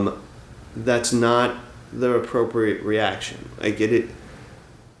that's not the appropriate reaction. I get it.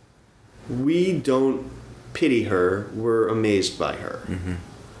 we don't pity her, we're amazed by her.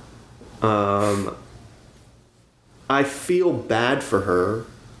 I feel bad for her,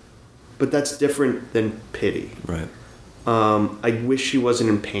 but that's different than pity. Right. I wish she wasn't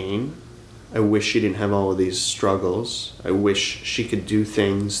in pain. I wish she didn't have all of these struggles. I wish she could do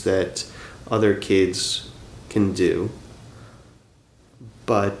things that other kids can do.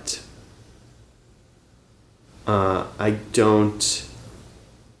 But I don't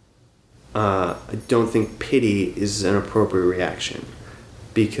think pity is an appropriate reaction,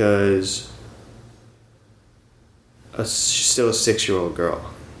 because she's still a 6-year-old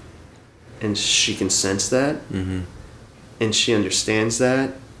girl, and she can sense that, and she understands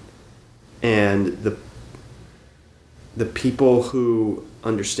that, and the people who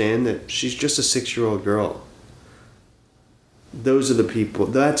understand that she's just a 6-year-old girl, those are the people.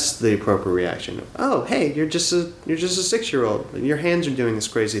 That's the appropriate reaction. Oh, hey, you're just a 6-year-old. Your hands are doing this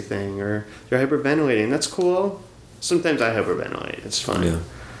crazy thing, or you're hyperventilating. That's cool. Sometimes I hyperventilate. It's fine. Yeah.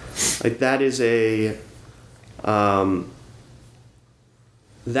 Like, that is a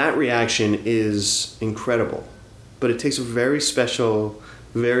that reaction is incredible, but it takes a very special,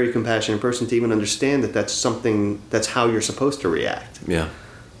 very compassionate person to even understand that that's something, that's how you're supposed to react. Yeah.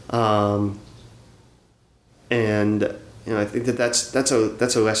 And I think that's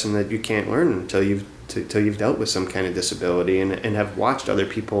a lesson that you can't learn until you've dealt with some kind of disability and have watched other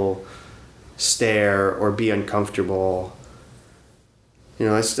people stare or be uncomfortable.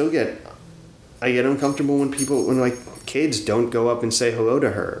 I get uncomfortable when kids don't go up and say hello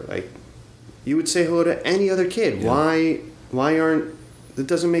to her. Like, you would say hello to any other kid. Yeah. Why aren't? That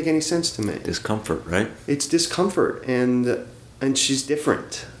doesn't make any sense to me. Discomfort, right? It's discomfort, and she's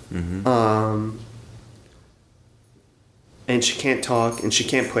different. And she can't talk, and she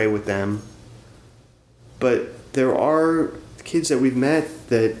can't play with them. But there are kids that we've met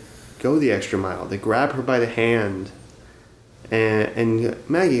that go the extra mile. They grab her by the hand, and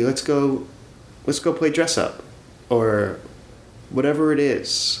Maggie, let's go play dress up, or whatever it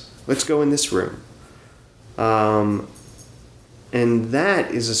is. Let's go in this room. And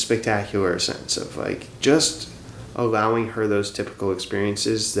that is a spectacular sense of just allowing her those typical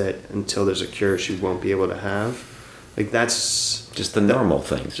experiences that until there's a cure she won't be able to have. That's just the normal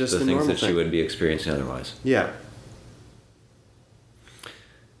things. Just the things that she would be experiencing otherwise. Yeah.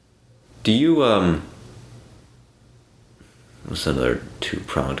 Do you that's another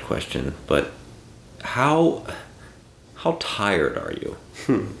two-pronged question, but how tired are you?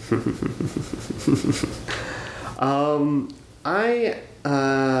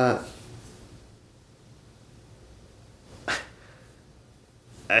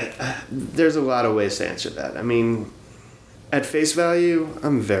 There's a lot of ways to answer that. I mean, at face value,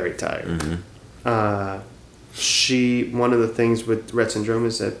 I'm very tired. One of the things with Rett Syndrome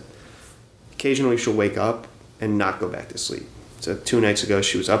is that occasionally she'll wake up and not go back to sleep. So 2 nights ago,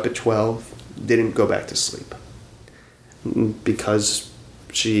 she was up at 12, didn't go back to sleep. Because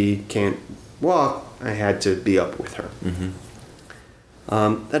she can't walk, I had to be up with her.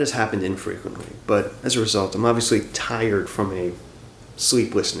 That has happened infrequently, but as a result, I'm obviously tired from a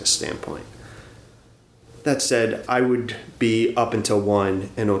sleeplessness standpoint. That said, I would be up until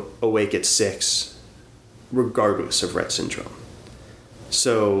 1 and awake at 6, regardless of Rett Syndrome.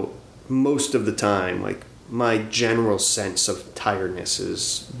 So most of the time, my general sense of tiredness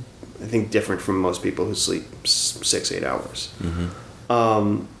is, I think, different from most people who sleep 6-8 hours.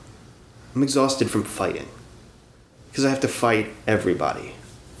 I'm exhausted from fighting, because I have to fight everybody.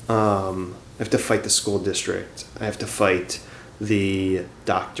 I have to fight the school district. I have to fight the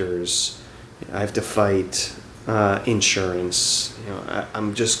doctors. I have to fight insurance.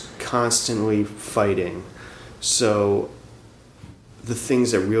 I'm just constantly fighting. So the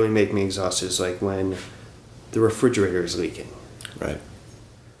things that really make me exhausted is when the refrigerator is leaking. Right.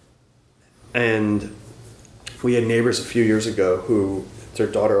 And we had neighbors a few years ago who, their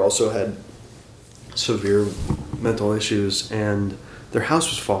daughter also had severe mental issues, and their house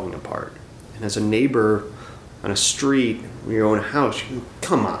was falling apart. And as a neighbor on a street, when you own a house, you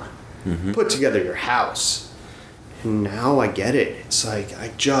come on, put together your house. And now I get it. It's I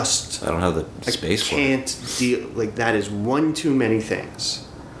don't have the space for it. I can't deal, that is one too many things.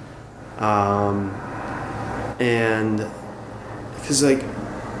 And because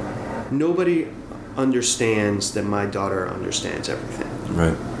nobody understands that my daughter understands everything.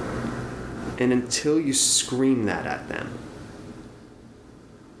 Right. And until you scream that at them,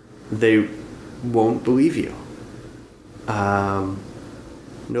 they won't believe you.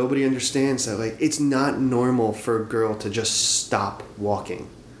 Nobody understands that it's not normal for a girl to just stop walking.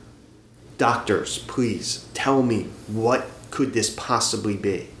 Doctors, please tell me, what could this possibly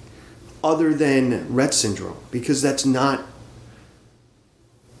be? other than Rett syndrome, because that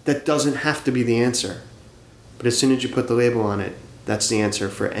doesn't have to be the answer. But as soon as you put the label on it, that's the answer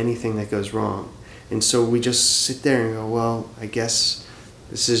for anything that goes wrong. And so we just sit there and go, well, I guess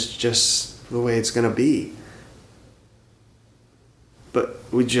this is just the way it's going to be. But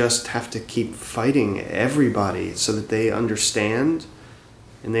we just have to keep fighting everybody so that they understand.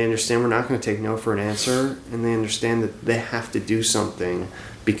 And they understand we're not going to take no for an answer. And they understand that they have to do something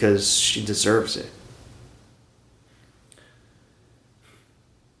because she deserves it.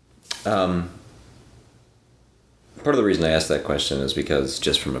 Part of the reason I asked that question is because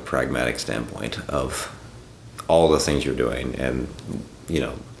just from a pragmatic standpoint of all the things you're doing and,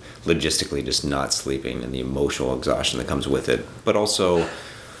 logistically just not sleeping and the emotional exhaustion that comes with it. But also,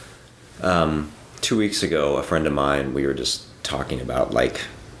 2 weeks ago, a friend of mine, we were just talking about,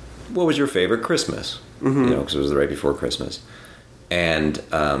 what was your favorite Christmas? Mm-hmm. Because it was right before Christmas. And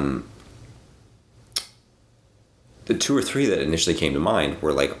the 2 or 3 that initially came to mind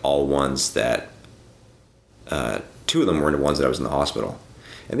were, all ones that... 2 of them were the ones that I was in the hospital,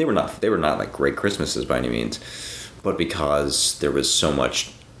 and they were not great Christmases by any means, but because there was so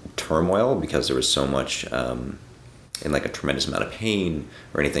much turmoil, because there was so much and a tremendous amount of pain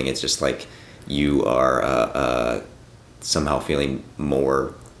or anything, it's just you are somehow feeling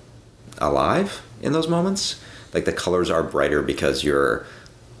more alive in those moments. The colors are brighter because you're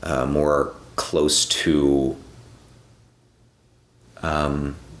more close to.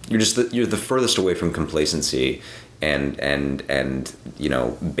 You're the furthest away from complacency and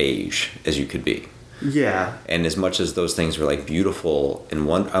beige as you could be. Yeah. And as much as those things were beautiful in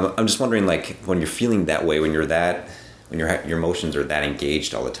one, I'm just wondering when you're feeling that way, when your emotions are that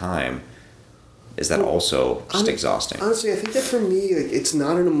engaged all the time, is that also just exhausting? Honestly, I think that for me, it's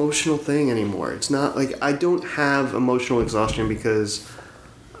not an emotional thing anymore. It's not I don't have emotional exhaustion because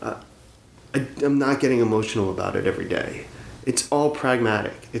I'm not getting emotional about it every day. It's all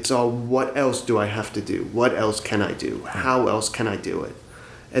pragmatic. It's all, what else do I have to do? What else can I do? How else can I do it?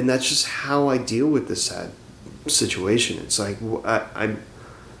 And that's just how I deal with this sad situation. It's I'm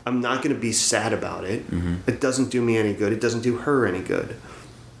not going to be sad about it. Mm-hmm. It doesn't do me any good. It doesn't do her any good.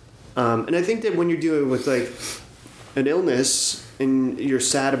 And I think that when you're dealing with an illness and you're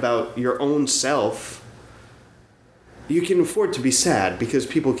sad about your own self, you can afford to be sad because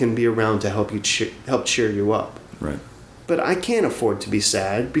people can be around to help cheer you up. Right. But I can't afford to be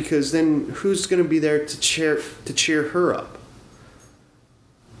sad because then who's going to be there to cheer her up?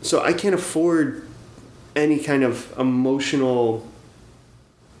 So I can't afford any kind of emotional,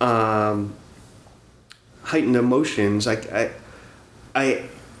 heightened emotions. I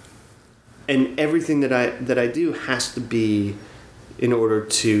and everything that I do has to be in order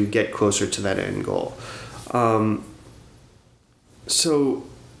to get closer to that end goal. So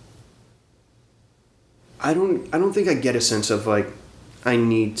I don't think I get a sense of I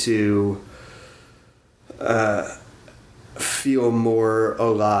need to feel more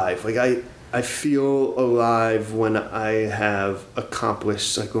alive. I feel alive when I have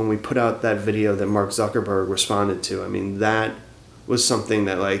accomplished, when we put out that video that Mark Zuckerberg responded to. I mean, that was something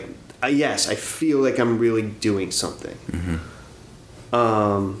that yes, I feel like I'm really doing something. Mm-hmm.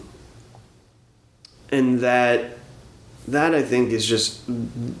 And that I think is just,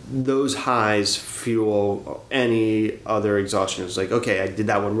 those highs fuel any other exhaustion. It's okay, I did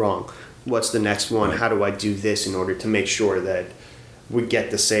that one wrong. What's the next one? Right. How do I do this in order to make sure that we get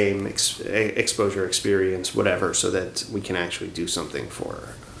the same exposure experience, whatever, so that we can actually do something for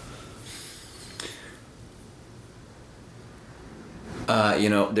her?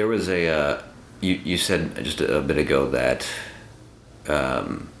 There was you said just a bit ago that,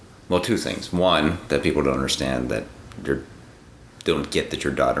 2 things. One, that people don't understand that don't get that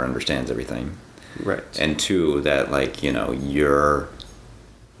your daughter understands everything. Right. And 2, that your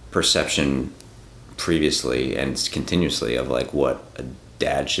perception previously and continuously of what a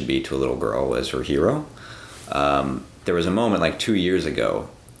dad should be to a little girl as her hero. There was a moment 2 years ago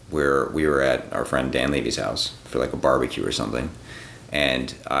where we were at our friend Dan Levy's house for a barbecue or something,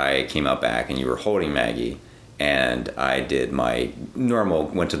 and I came out back and you were holding Maggie, and I did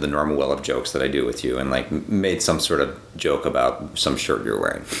went to the normal well of jokes that I do with you, and made some sort of joke about some shirt you're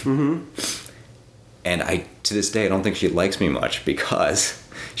wearing. Mm-hmm. And to this day, I don't think she likes me much because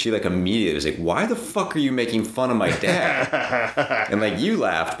she immediately was why the fuck are you making fun of my dad? And you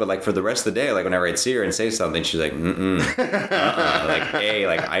laughed, but for the rest of the day, whenever I'd see her and say something, she's A,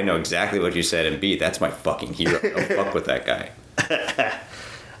 I know exactly what you said, and B, that's my fucking hero. Don't fuck with that guy.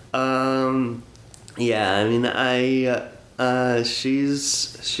 Yeah, I mean, she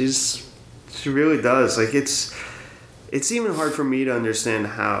really does. it's even hard for me to understand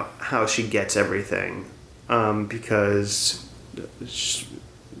how she gets everything, because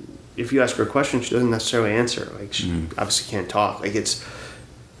if you ask her a question, she doesn't necessarily answer. Like, she obviously can't talk. Like, it's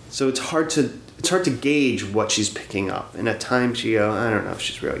hard to gauge what she's picking up. And at times you go, I don't know if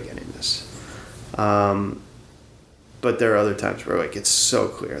she's really getting this. But there are other times where, like, it's so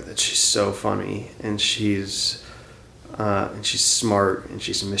clear that she's so funny, and she's smart, and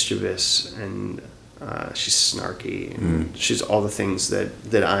she's mischievous, and she's snarky, and she's all the things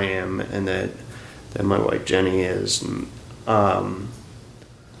that I am, and that my wife Jenny is, and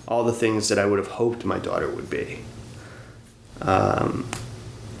all the things that I would have hoped my daughter would be.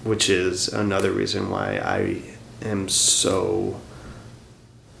 Which is another reason why I am so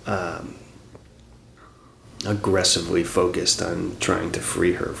aggressively focused on trying to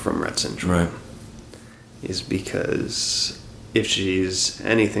free her from Rett Syndrome. Right. Is because if she's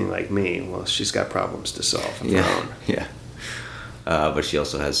anything like me, well, she's got problems to solve on her own. Yeah. But she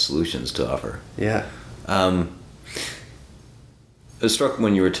also has solutions to offer. Yeah. I was struck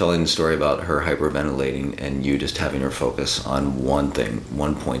when you were telling the story about her hyperventilating and you just having her focus on one thing,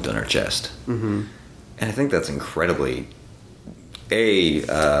 one point on her chest. Mm-hmm. And I think that's incredibly,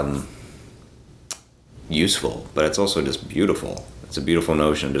 useful, but it's also just beautiful. It's a beautiful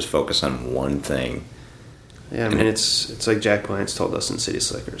notion, just focus on one thing. Yeah, I mean, it's like Jack Palance told us in City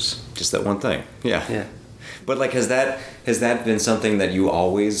Slickers. Just that one thing. Yeah. Yeah. But, like, has that been something that you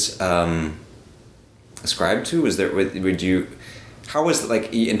always ascribed to? How was,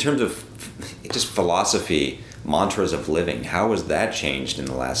 like, in terms of just philosophy, mantras of living, how has that changed in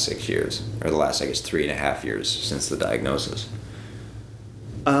the last 6 years? Or the last, I guess, 3.5 years since the diagnosis?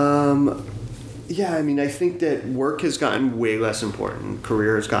 Yeah, I mean, I think that work has gotten way less important.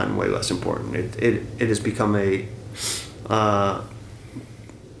 Career has gotten way less important. It has become a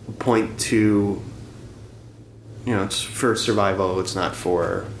point to, it's for survival. It's not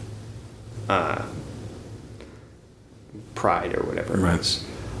for pride or whatever it is.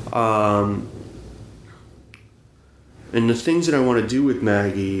 And the things that I want to do with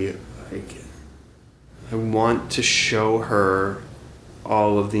Maggie, like, I want to show her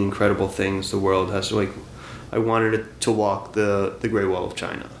all of the incredible things the world has. Like, I wanted it to walk the Great Wall of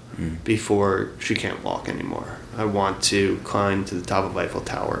China before she can't walk anymore. I want to climb to the top of Eiffel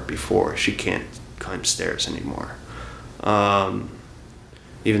Tower before she can't climb stairs anymore.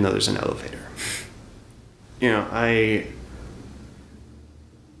 Even though there's an elevator.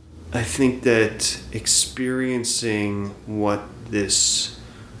 I think that experiencing what this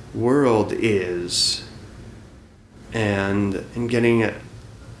world is and getting it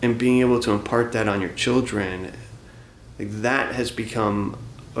and being able to impart that on your children, like, that has become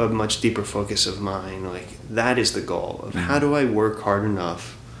a much deeper focus of mine. Like, that is the goal of how do I work hard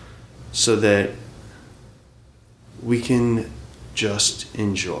enough so that we can just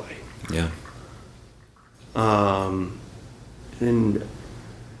enjoy. Yeah. And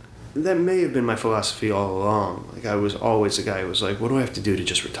that may have been my philosophy all along. Like, I was always the guy who was like, what do I have to do to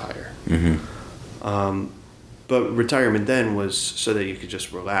just retire? But retirement then was so that you could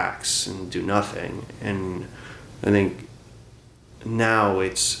just relax and do nothing. And I think now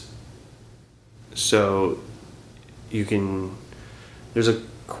it's so you can... There's a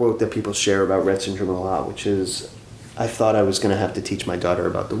quote that people share about Rett Syndrome a lot, which is, I thought I was going to have to teach my daughter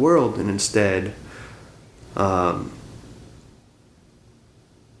about the world, and instead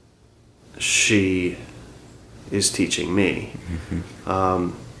she is teaching me.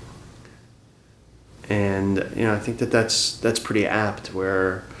 And I think that's pretty apt.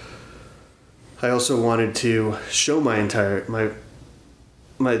 Where I also wanted to show my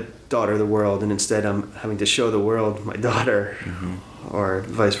daughter the world, and instead I'm having to show the world my daughter, or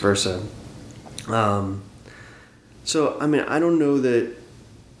vice versa. So I mean, I don't know that,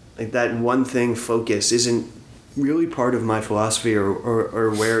 like, that one thing focus isn't really part of my philosophy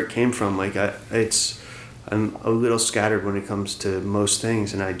or where it came from. Like, I'm a little scattered when it comes to most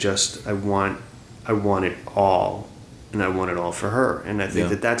things, and I want it all, and I want it all for her. And I think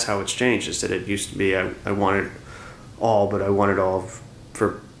that that's how it's changed, is that it used to be I want it all, but I want it all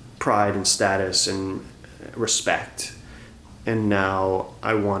for pride and status and respect. And now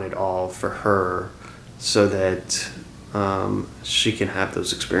I want it all for her so that she can have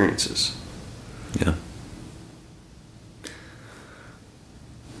those experiences. Yeah.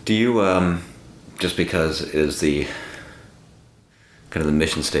 Do you, just because it is the kind of the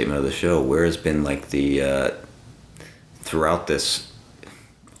mission statement of the show, where has been, like, the throughout this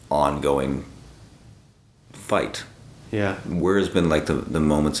ongoing fight, where has been, like, the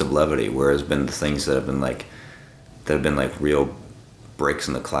moments of levity, where has been the things that have been like real breaks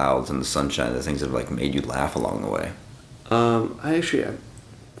in the clouds and the sunshine, the things that have, like, made you laugh along the way? I've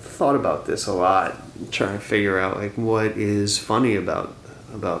thought about this a lot, trying to figure out like what is funny about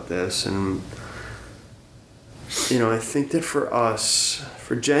this, and I think that for us,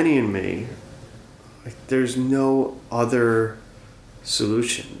 for Jenny and me, like there's no other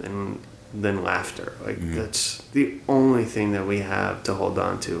solution than laughter. Like that's the only thing that we have to hold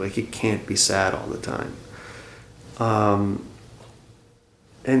on to. Like it can't be sad all the time.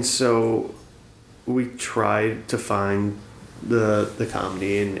 And so we try to find the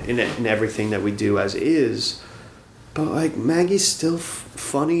comedy in everything that we do as is, but like Maggie's still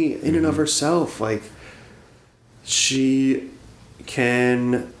funny in and of herself. Like she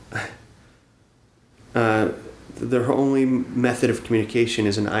can their only method of communication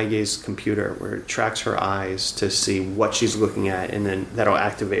is an eye gaze computer where it tracks her eyes to see what she's looking at, and then that'll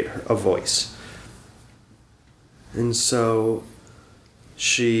activate a voice. And so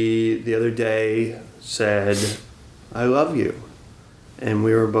she the other day said, "I love you." And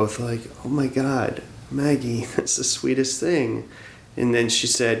we were both like, "Oh my God, Maggie, that's the sweetest thing." And then she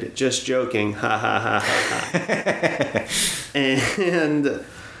said, "Just joking, ha ha ha ha ha." And,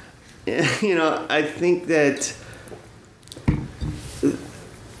 I think that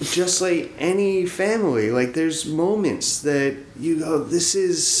just like any family, like there's moments that you go, this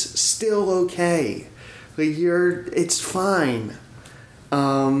is still okay. Like it's fine.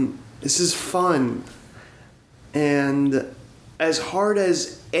 This is fun. And as hard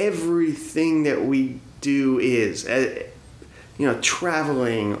as everything that we do is,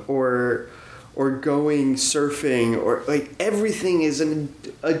 traveling or going surfing, or like everything is an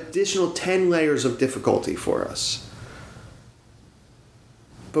additional 10 layers of difficulty for us.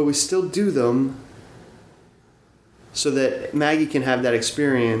 But we still do them so that Maggie can have that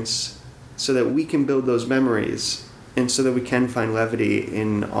experience, so that we can build those memories, and so that we can find levity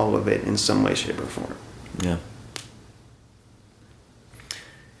in all of it in some way, shape, or form. Yeah.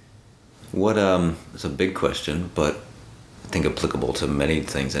 What it's a big question, but I think applicable to many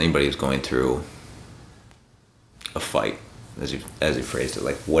things. Anybody who's going through a fight, as you phrased it,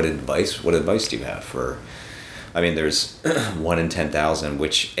 like what advice do you have for? I mean, there's 1 in 10,000,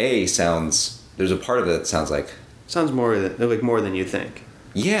 which there's a part of it that sounds more than you think.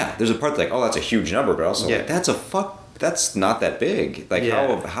 Yeah, there's a part that's like, oh, that's a huge number, but also like that's not that big. Like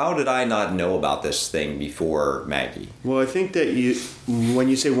how did I not know about this thing before Maggie? Well, I think that when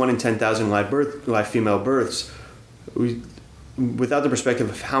you say 1 in 10,000 live female births, without the perspective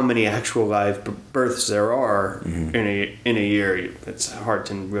of how many actual live births there are in a year, it's hard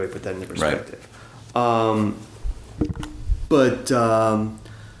to really put that into perspective. Right. But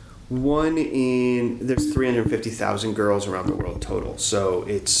there's 350,000 girls around the world total. So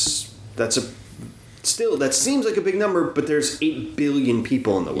that seems like a big number, but there's 8 billion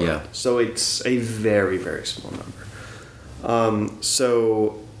people in the world. Yeah. So it's a very, very small number.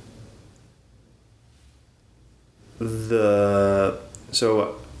 So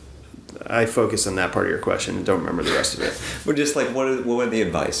I focused on that part of your question and don't remember the rest of it. But just like, what would the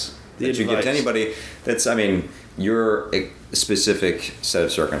advice that you give to anybody that's, I mean, your specific set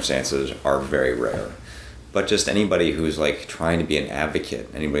of circumstances are very rare, but just anybody who's like trying to be an advocate,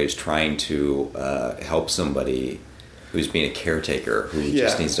 anybody who's trying to help somebody who's being a caretaker, who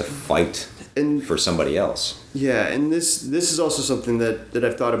just needs to fight for somebody else. Yeah, and this is also something that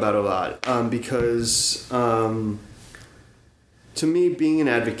I've thought about a lot, because to me, being an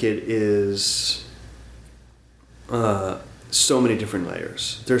advocate is so many different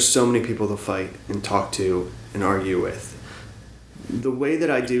layers. There's so many people to fight and talk to and argue with. The way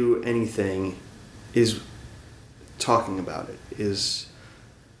that I do anything is talking about it, is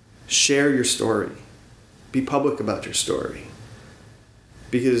share your story. Be public about your story.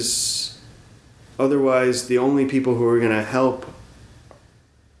 Because otherwise, the only people who are going to help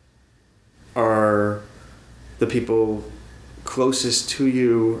are the people closest to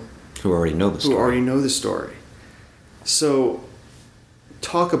you who already know the story. So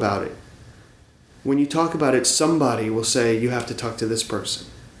talk about it. When you talk about it, somebody will say, you have to talk to this person.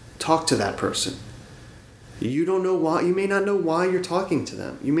 Talk to that person. You don't know why. You may not know why you're talking to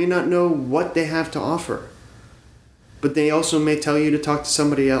them. You may not know what they have to offer. But they also may tell you to talk to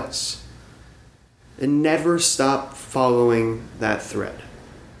somebody else. And never stop following that thread.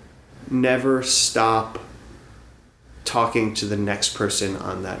 Never stop talking to the next person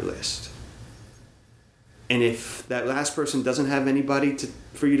on that list. And if that last person doesn't have anybody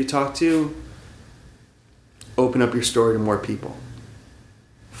for you to talk to, open up your story to more people.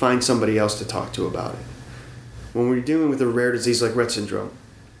 Find somebody else to talk to about it. When we're dealing with a rare disease like Rett Syndrome,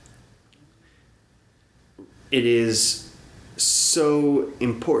 it is so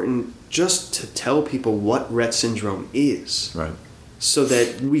important just to tell people what Rett syndrome is. Right. So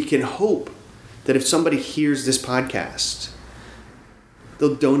that we can hope that if somebody hears this podcast,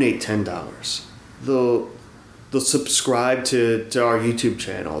 they'll donate $10. They'll subscribe to our YouTube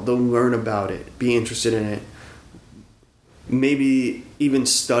channel. They'll learn about it, be interested in it. Maybe even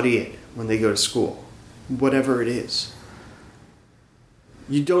study it when they go to school. Whatever it is.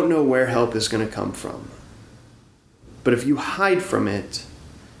 You don't know where help is going to come from. But if you hide from it,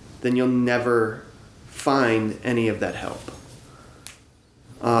 then you'll never find any of that help.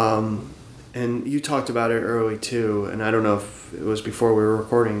 And you talked about it early too, and I don't know if it was before we were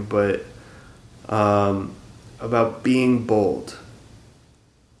recording, but about being bold.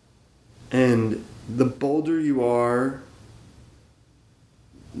 And the bolder you are,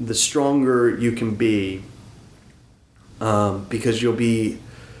 the stronger you can be, because you'll be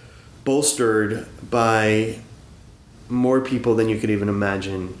bolstered by more people than you could even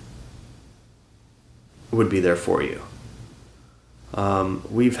imagine would be there for you.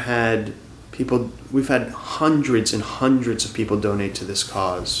 We've had hundreds and hundreds of people donate to this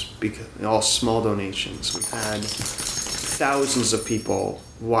cause, because all small donations. We've had thousands of people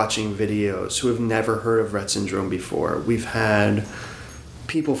watching videos who have never heard of Rett syndrome before. We've had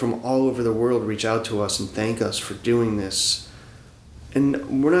people from all over the world reach out to us and thank us for doing this.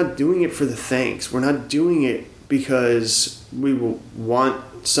 And we're not doing it for the thanks. We're not doing it because we want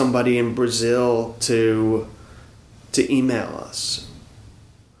somebody in Brazil to email us.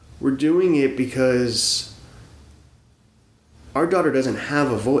 We're doing it because our daughter doesn't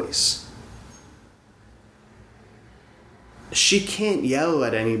have a voice. She can't yell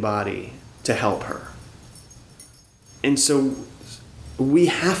at anybody to help her. And so we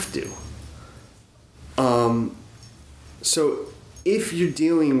have to. So if you're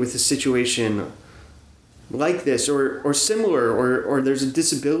dealing with a situation like this or similar, or there's a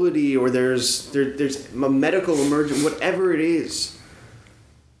disability, or there's a medical emergency, whatever it is,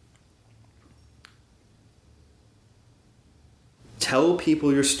 tell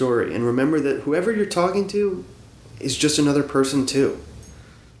people your story, and remember that whoever you're talking to is just another person too.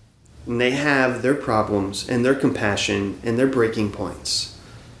 And they have their problems and their compassion and their breaking points.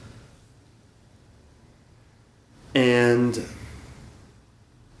 And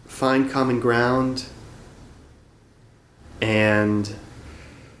find common ground and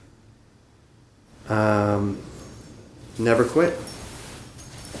never quit.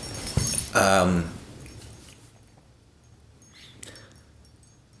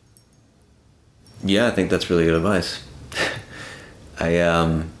 Yeah, I think that's really good advice.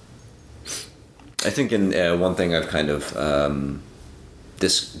 I think in one thing I've kind of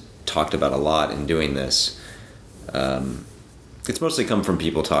talked about a lot in doing this. It's mostly come from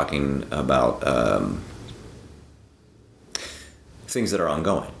people talking about things that are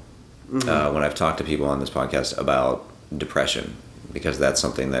ongoing. Mm-hmm. When I've talked to people on this podcast about depression, because that's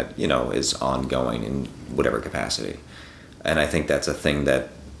something that, is ongoing in whatever capacity. And I think that's a thing that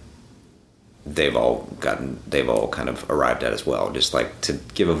they've all kind of arrived at as well. Just like to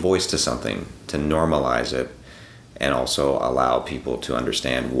give a voice to something, to normalize it, and also allow people to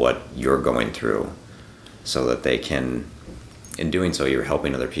understand what you're going through, so that they can, in doing so, you're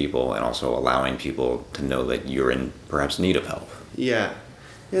helping other people and also allowing people to know that you're in perhaps need of help. Yeah,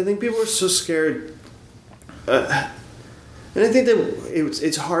 I think people are so scared. And I think that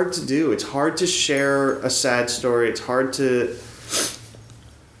it's hard to do. It's hard to share a sad story. It's hard to...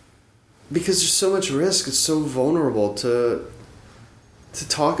 because there's so much risk. It's so vulnerable to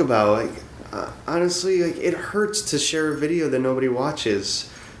talk about. Honestly, it hurts to share a video that nobody watches,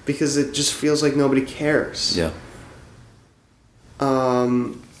 because it just feels like nobody cares. Yeah.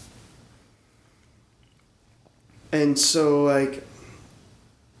 And so,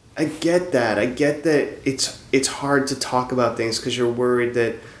 I get that. I get that it's hard to talk about things because you're worried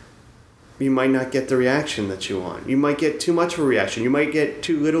that you might not get the reaction that you want. You might get too much of a reaction. You might get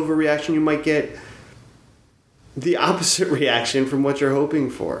too little of a reaction. You might get the opposite reaction from what you're hoping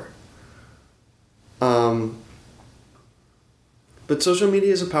for. But social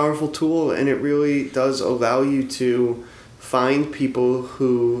media is a powerful tool, and it really does allow you to find people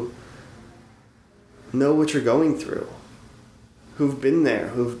who know what you're going through, who've been there,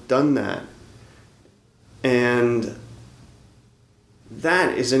 who've done that. And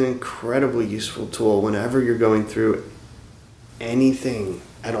that is an incredibly useful tool whenever you're going through anything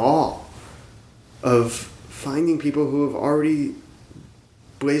at all, of finding people who have already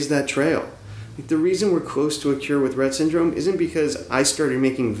blazed that trail. The reason we're close to a cure with Rett syndrome isn't because I started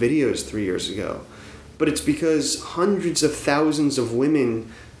making videos 3 years ago, but it's because hundreds of thousands of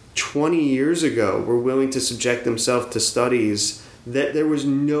women 20 years ago were willing to subject themselves to studies that there was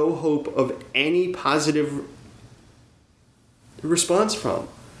no hope of any positive response from.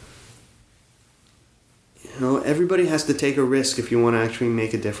 You know, everybody has to take a risk if you want to actually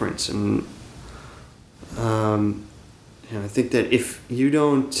make a difference. And you know, I think that if you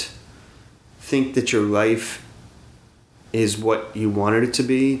don't think that your life is what you wanted it to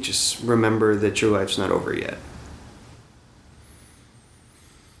be, just remember that your life's not over yet.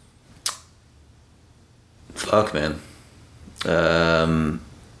 Fuck, man.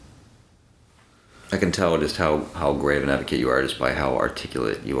 I can tell just how great of an advocate you are just by how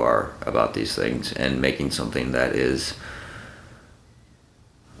articulate you are about these things and making something that is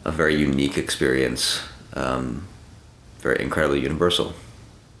a very unique experience, very incredibly universal.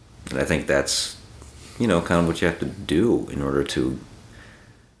 And I think that's, you know, kind of what you have to do in order to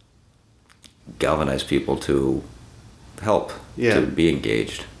galvanize people to help, to be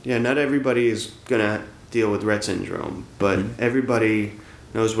engaged. Yeah, not everybody is going to deal with Rett Syndrome, but everybody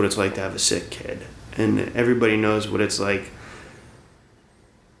knows what it's like to have a sick kid. And everybody knows what it's like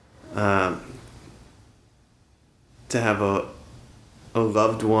to have a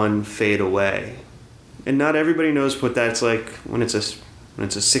loved one fade away. And not everybody knows what that's like when it's a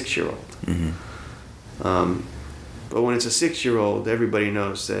 6-year-old. But when it's a 6-year-old, everybody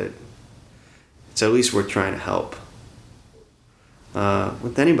knows that it's at least worth trying to help.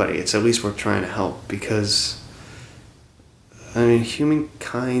 With anybody, it's at least worth trying to help, because I mean,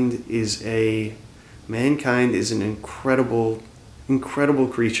 mankind is an incredible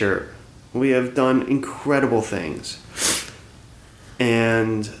creature. We have done incredible things.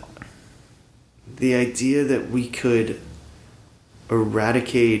 And the idea that we could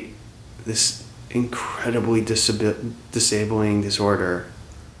eradicate this incredibly disabling disorder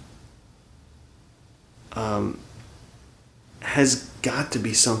has got to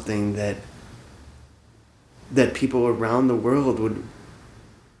be something that people around the world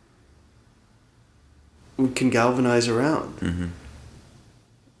can galvanize around.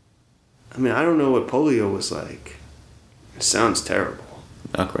 I mean, I don't know what polio was like. It sounds terrible.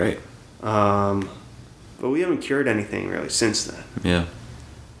 Not great. But we haven't cured anything really since then. Yeah.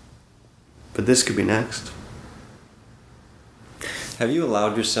 But this could be next. Have you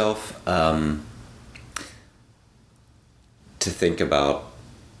allowed yourself to think about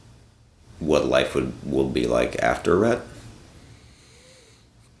what life will be like after Rett?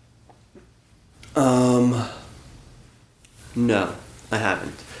 No, I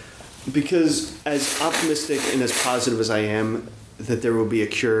haven't. Because as optimistic and as positive as I am that there will be a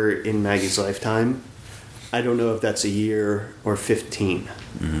cure in Maggie's lifetime, I don't know if that's a year or 15.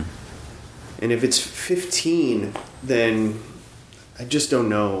 And if it's 15, then I just don't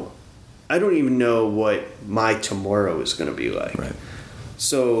know. I don't even know what my tomorrow is going to be like. Right.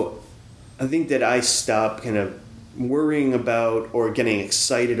 So I think that I stopped kind of worrying about or getting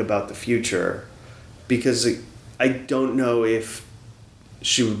excited about the future because I don't know if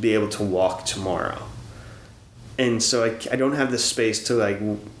she would be able to walk tomorrow. And so I don't have the space to like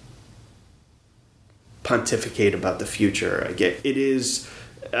pontificate about the future. I get it is,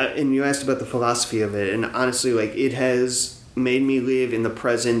 and you asked about the philosophy of it, and honestly, like, it has made me live in the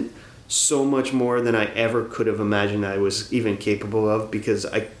present so much more than I ever could have imagined I was even capable of, because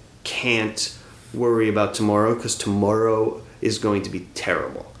I can't worry about tomorrow, because tomorrow is going to be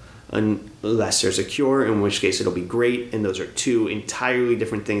terrible unless there's a cure, in which case it'll be great, and those are two entirely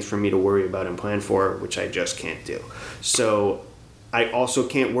different things for me to worry about and plan for, which I just can't do. So I also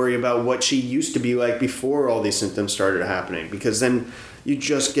can't worry about what she used to be like before all these symptoms started happening, because then you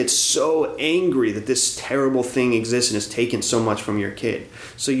just get so angry that this terrible thing exists and has taken so much from your kid.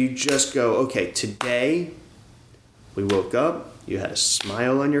 So you just go, okay, today we woke up, you had a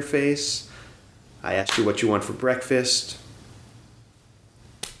smile on your face, I asked you what you want for breakfast,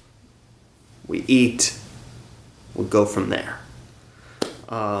 we eat, we'll go from there.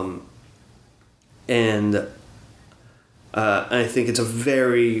 And I think it's a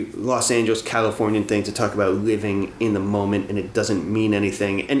very Los Angeles, Californian thing to talk about living in the moment, and it doesn't mean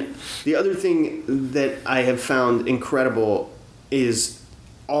anything. And the other thing that I have found incredible is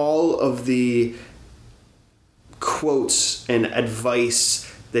all of the quotes and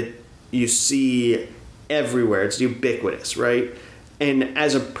advice that you see everywhere. It's ubiquitous, right? And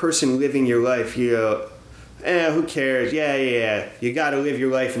as a person living your life, you go, who cares? Yeah. You got to live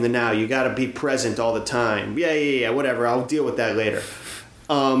your life in the now. You got to be present all the time. Yeah, whatever. I'll deal with that later.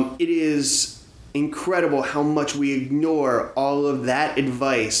 It is incredible how much we ignore all of that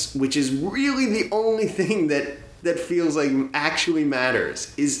advice, which is really the only thing that feels like actually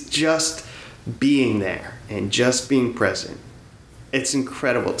matters, is just being there and just being present. It's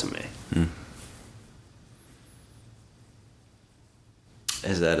incredible to me.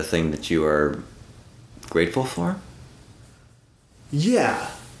 Is that a thing that you are grateful for?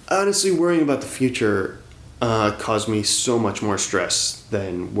 Yeah. Honestly, worrying about the future caused me so much more stress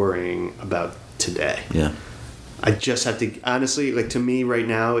than worrying about today. Yeah. I just have to, honestly, like to me right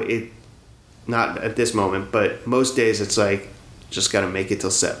now, not at this moment, but most days it's like, just got to make it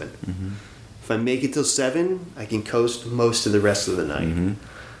till 7. Mm-hmm. If I make it till 7, I can coast most of the rest of the night.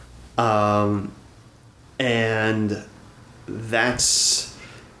 Mm-hmm. And that's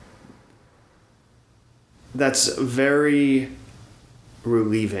very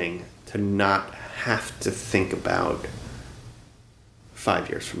relieving to not have to think about 5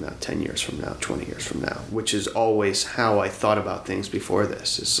 years from now, 10 years from now, 20 years from now, which is always how I thought about things before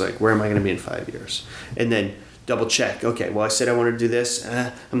this. It's like, where am I going to be in 5 years? And then double check. Okay, well, I said I wanted to do this.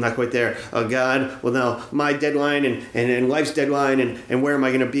 I'm not quite there. Oh, God. Well, now my deadline and life's deadline and where am I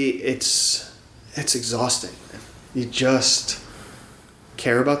going to be? It's exhausting. You just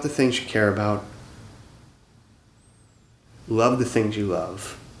care about the things you care about. Love the things you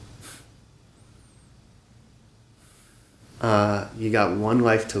love. You got one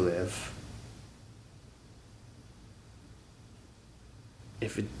life to live.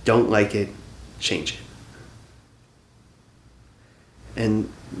 If you don't like it, change it.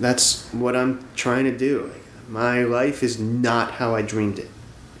 And that's what I'm trying to do. My life is not how I dreamed it.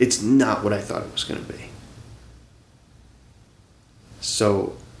 It's not what I thought it was going to be.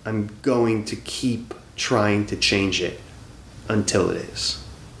 So I'm going to keep trying to change it until it is.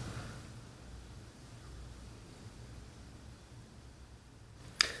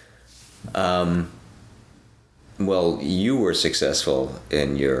 Well, you were successful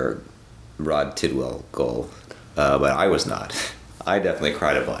in your Rod Tidwell goal, but I was not. I definitely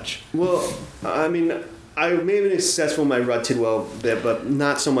cried a bunch. Well, I mean, I may have been successful in my Rod Tidwell bit, but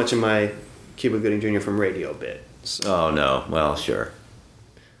not so much in my Cuba Gooding Jr. from Radio bit. So. Oh no! Well, sure.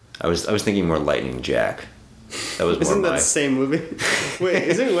 I was thinking more Lightning Jack. That was more Isn't that the same movie? Wait,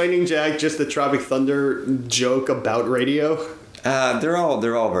 isn't Lightning Jack just the Tropic Thunder joke about radio? They're all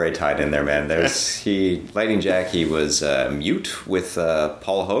very tied in there, man. Lightning Jack. He was mute with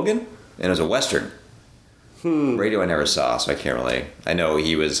Paul Hogan, and it was a Western. Radio I never saw, so I can't really. I know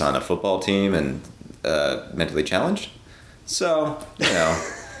he was on a football team and mentally challenged, so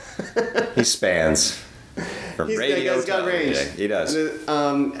he spans from radio. He's got range. He does.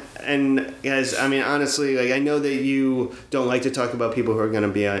 And guys, I mean, honestly, like I know that you don't like to talk about people who are going to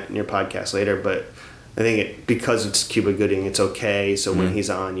be on your podcast later, but I think because it's Cuba Gooding, it's okay. So when he's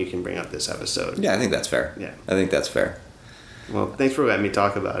on, you can bring up this episode. Yeah, I think that's fair. Yeah, I think that's fair. Well, thanks for letting me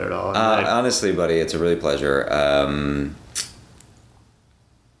talk about it all. Honestly, buddy, it's a really pleasure.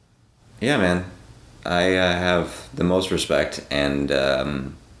 Yeah, man, I have the most respect, and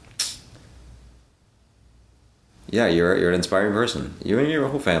yeah, you're an inspiring person. You and your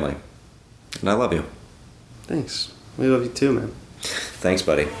whole family, and I love you. Thanks. We love you too, man. Thanks,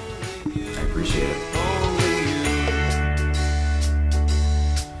 buddy. I appreciate it.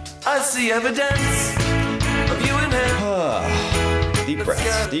 I see evidence of you and him. Deep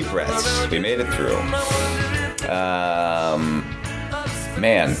breaths. We made it through.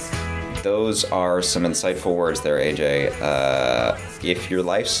 Man, those are some insightful words there, AJ. If your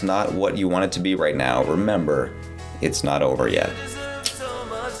life's not what you want it to be right now, remember, it's not over yet.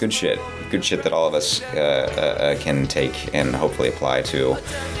 Good shit. Good shit that all of us can take and hopefully apply to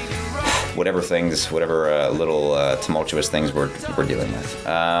whatever little tumultuous things we're dealing with.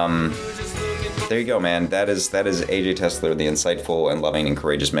 There you go, man. That is AJ Tesler, the insightful and loving and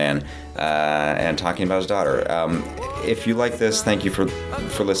courageous man, and talking about his daughter. If you like this, thank you for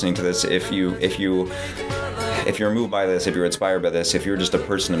listening to this. If you're moved by this, if you're inspired by this, if you're just a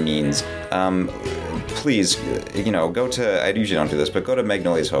person of means, please, go to, I usually don't do this, but go to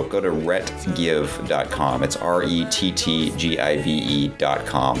Magnolia's Hope. Go to rettgive.com. It's RETTGIVE.com.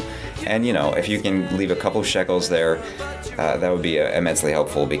 And, if you can leave a couple shekels there, that would be immensely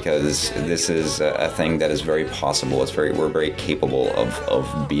helpful, because this is a thing that is very possible. We're very capable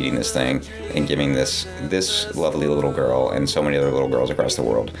of beating this thing and giving this lovely little girl and so many other little girls across the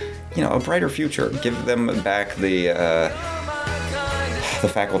world, a brighter future. Give them back the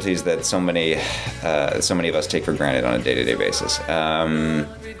faculties that so many of us take for granted on a day-to-day basis.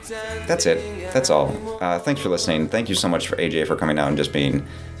 That's it. That's all. Thanks for listening. Thank you so much for AJ for coming out and just being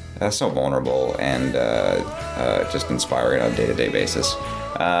so vulnerable and just inspiring on a day-to-day basis.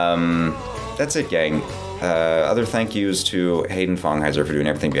 That's it, gang. Other thank yous to Hayden Fongheiser for doing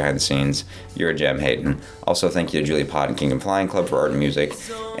everything behind the scenes. You're a gem, Hayden. Also, thank you to Julie Pod and Kingdom Flying Club for art and music.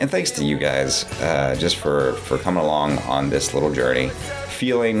 And thanks to you guys just for coming along on this little journey.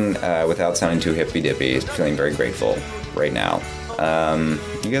 Feeling, without sounding too hippy-dippy, feeling very grateful right now.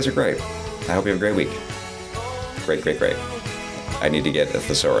 You guys are great. I hope you have a great week. Great, great, great. I need to get a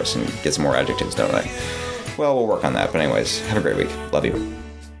thesaurus and get some more adjectives, don't I? Well, we'll work on that. But anyways, have a great week. Love you.